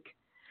week.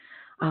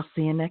 I'll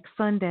see you next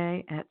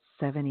Sunday at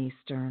 7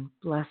 Eastern.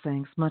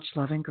 Blessings, much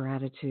love and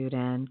gratitude,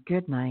 and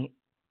good night.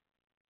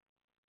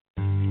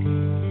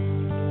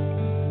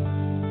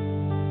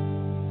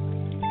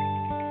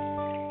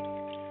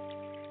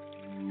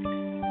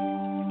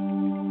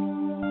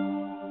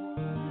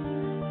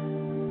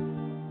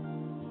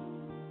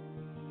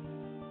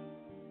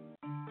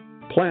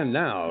 Plan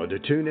now to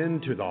tune in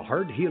to the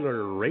Heart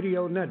Healer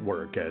Radio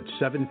Network at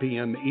 7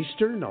 p.m.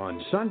 Eastern on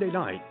Sunday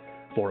night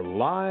for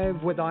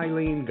Live with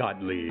Ilene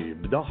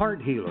Gottlieb, the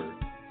Heart Healer.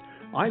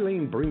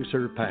 Ilene brings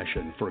her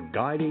passion for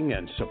guiding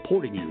and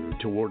supporting you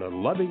toward a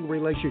loving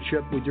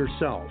relationship with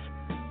yourself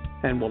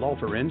and will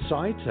offer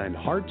insights and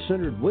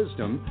heart-centered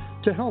wisdom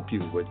to help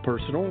you with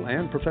personal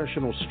and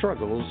professional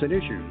struggles and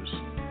issues.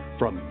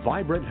 From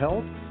vibrant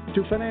health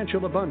to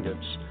financial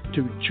abundance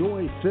to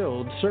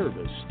joy-filled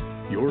service,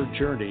 your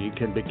journey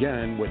can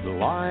begin with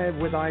Live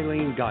with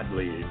Ilene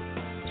Gottlieb,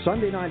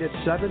 Sunday night at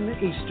 7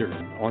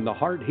 Eastern on the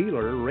Heart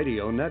Healer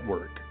Radio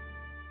Network.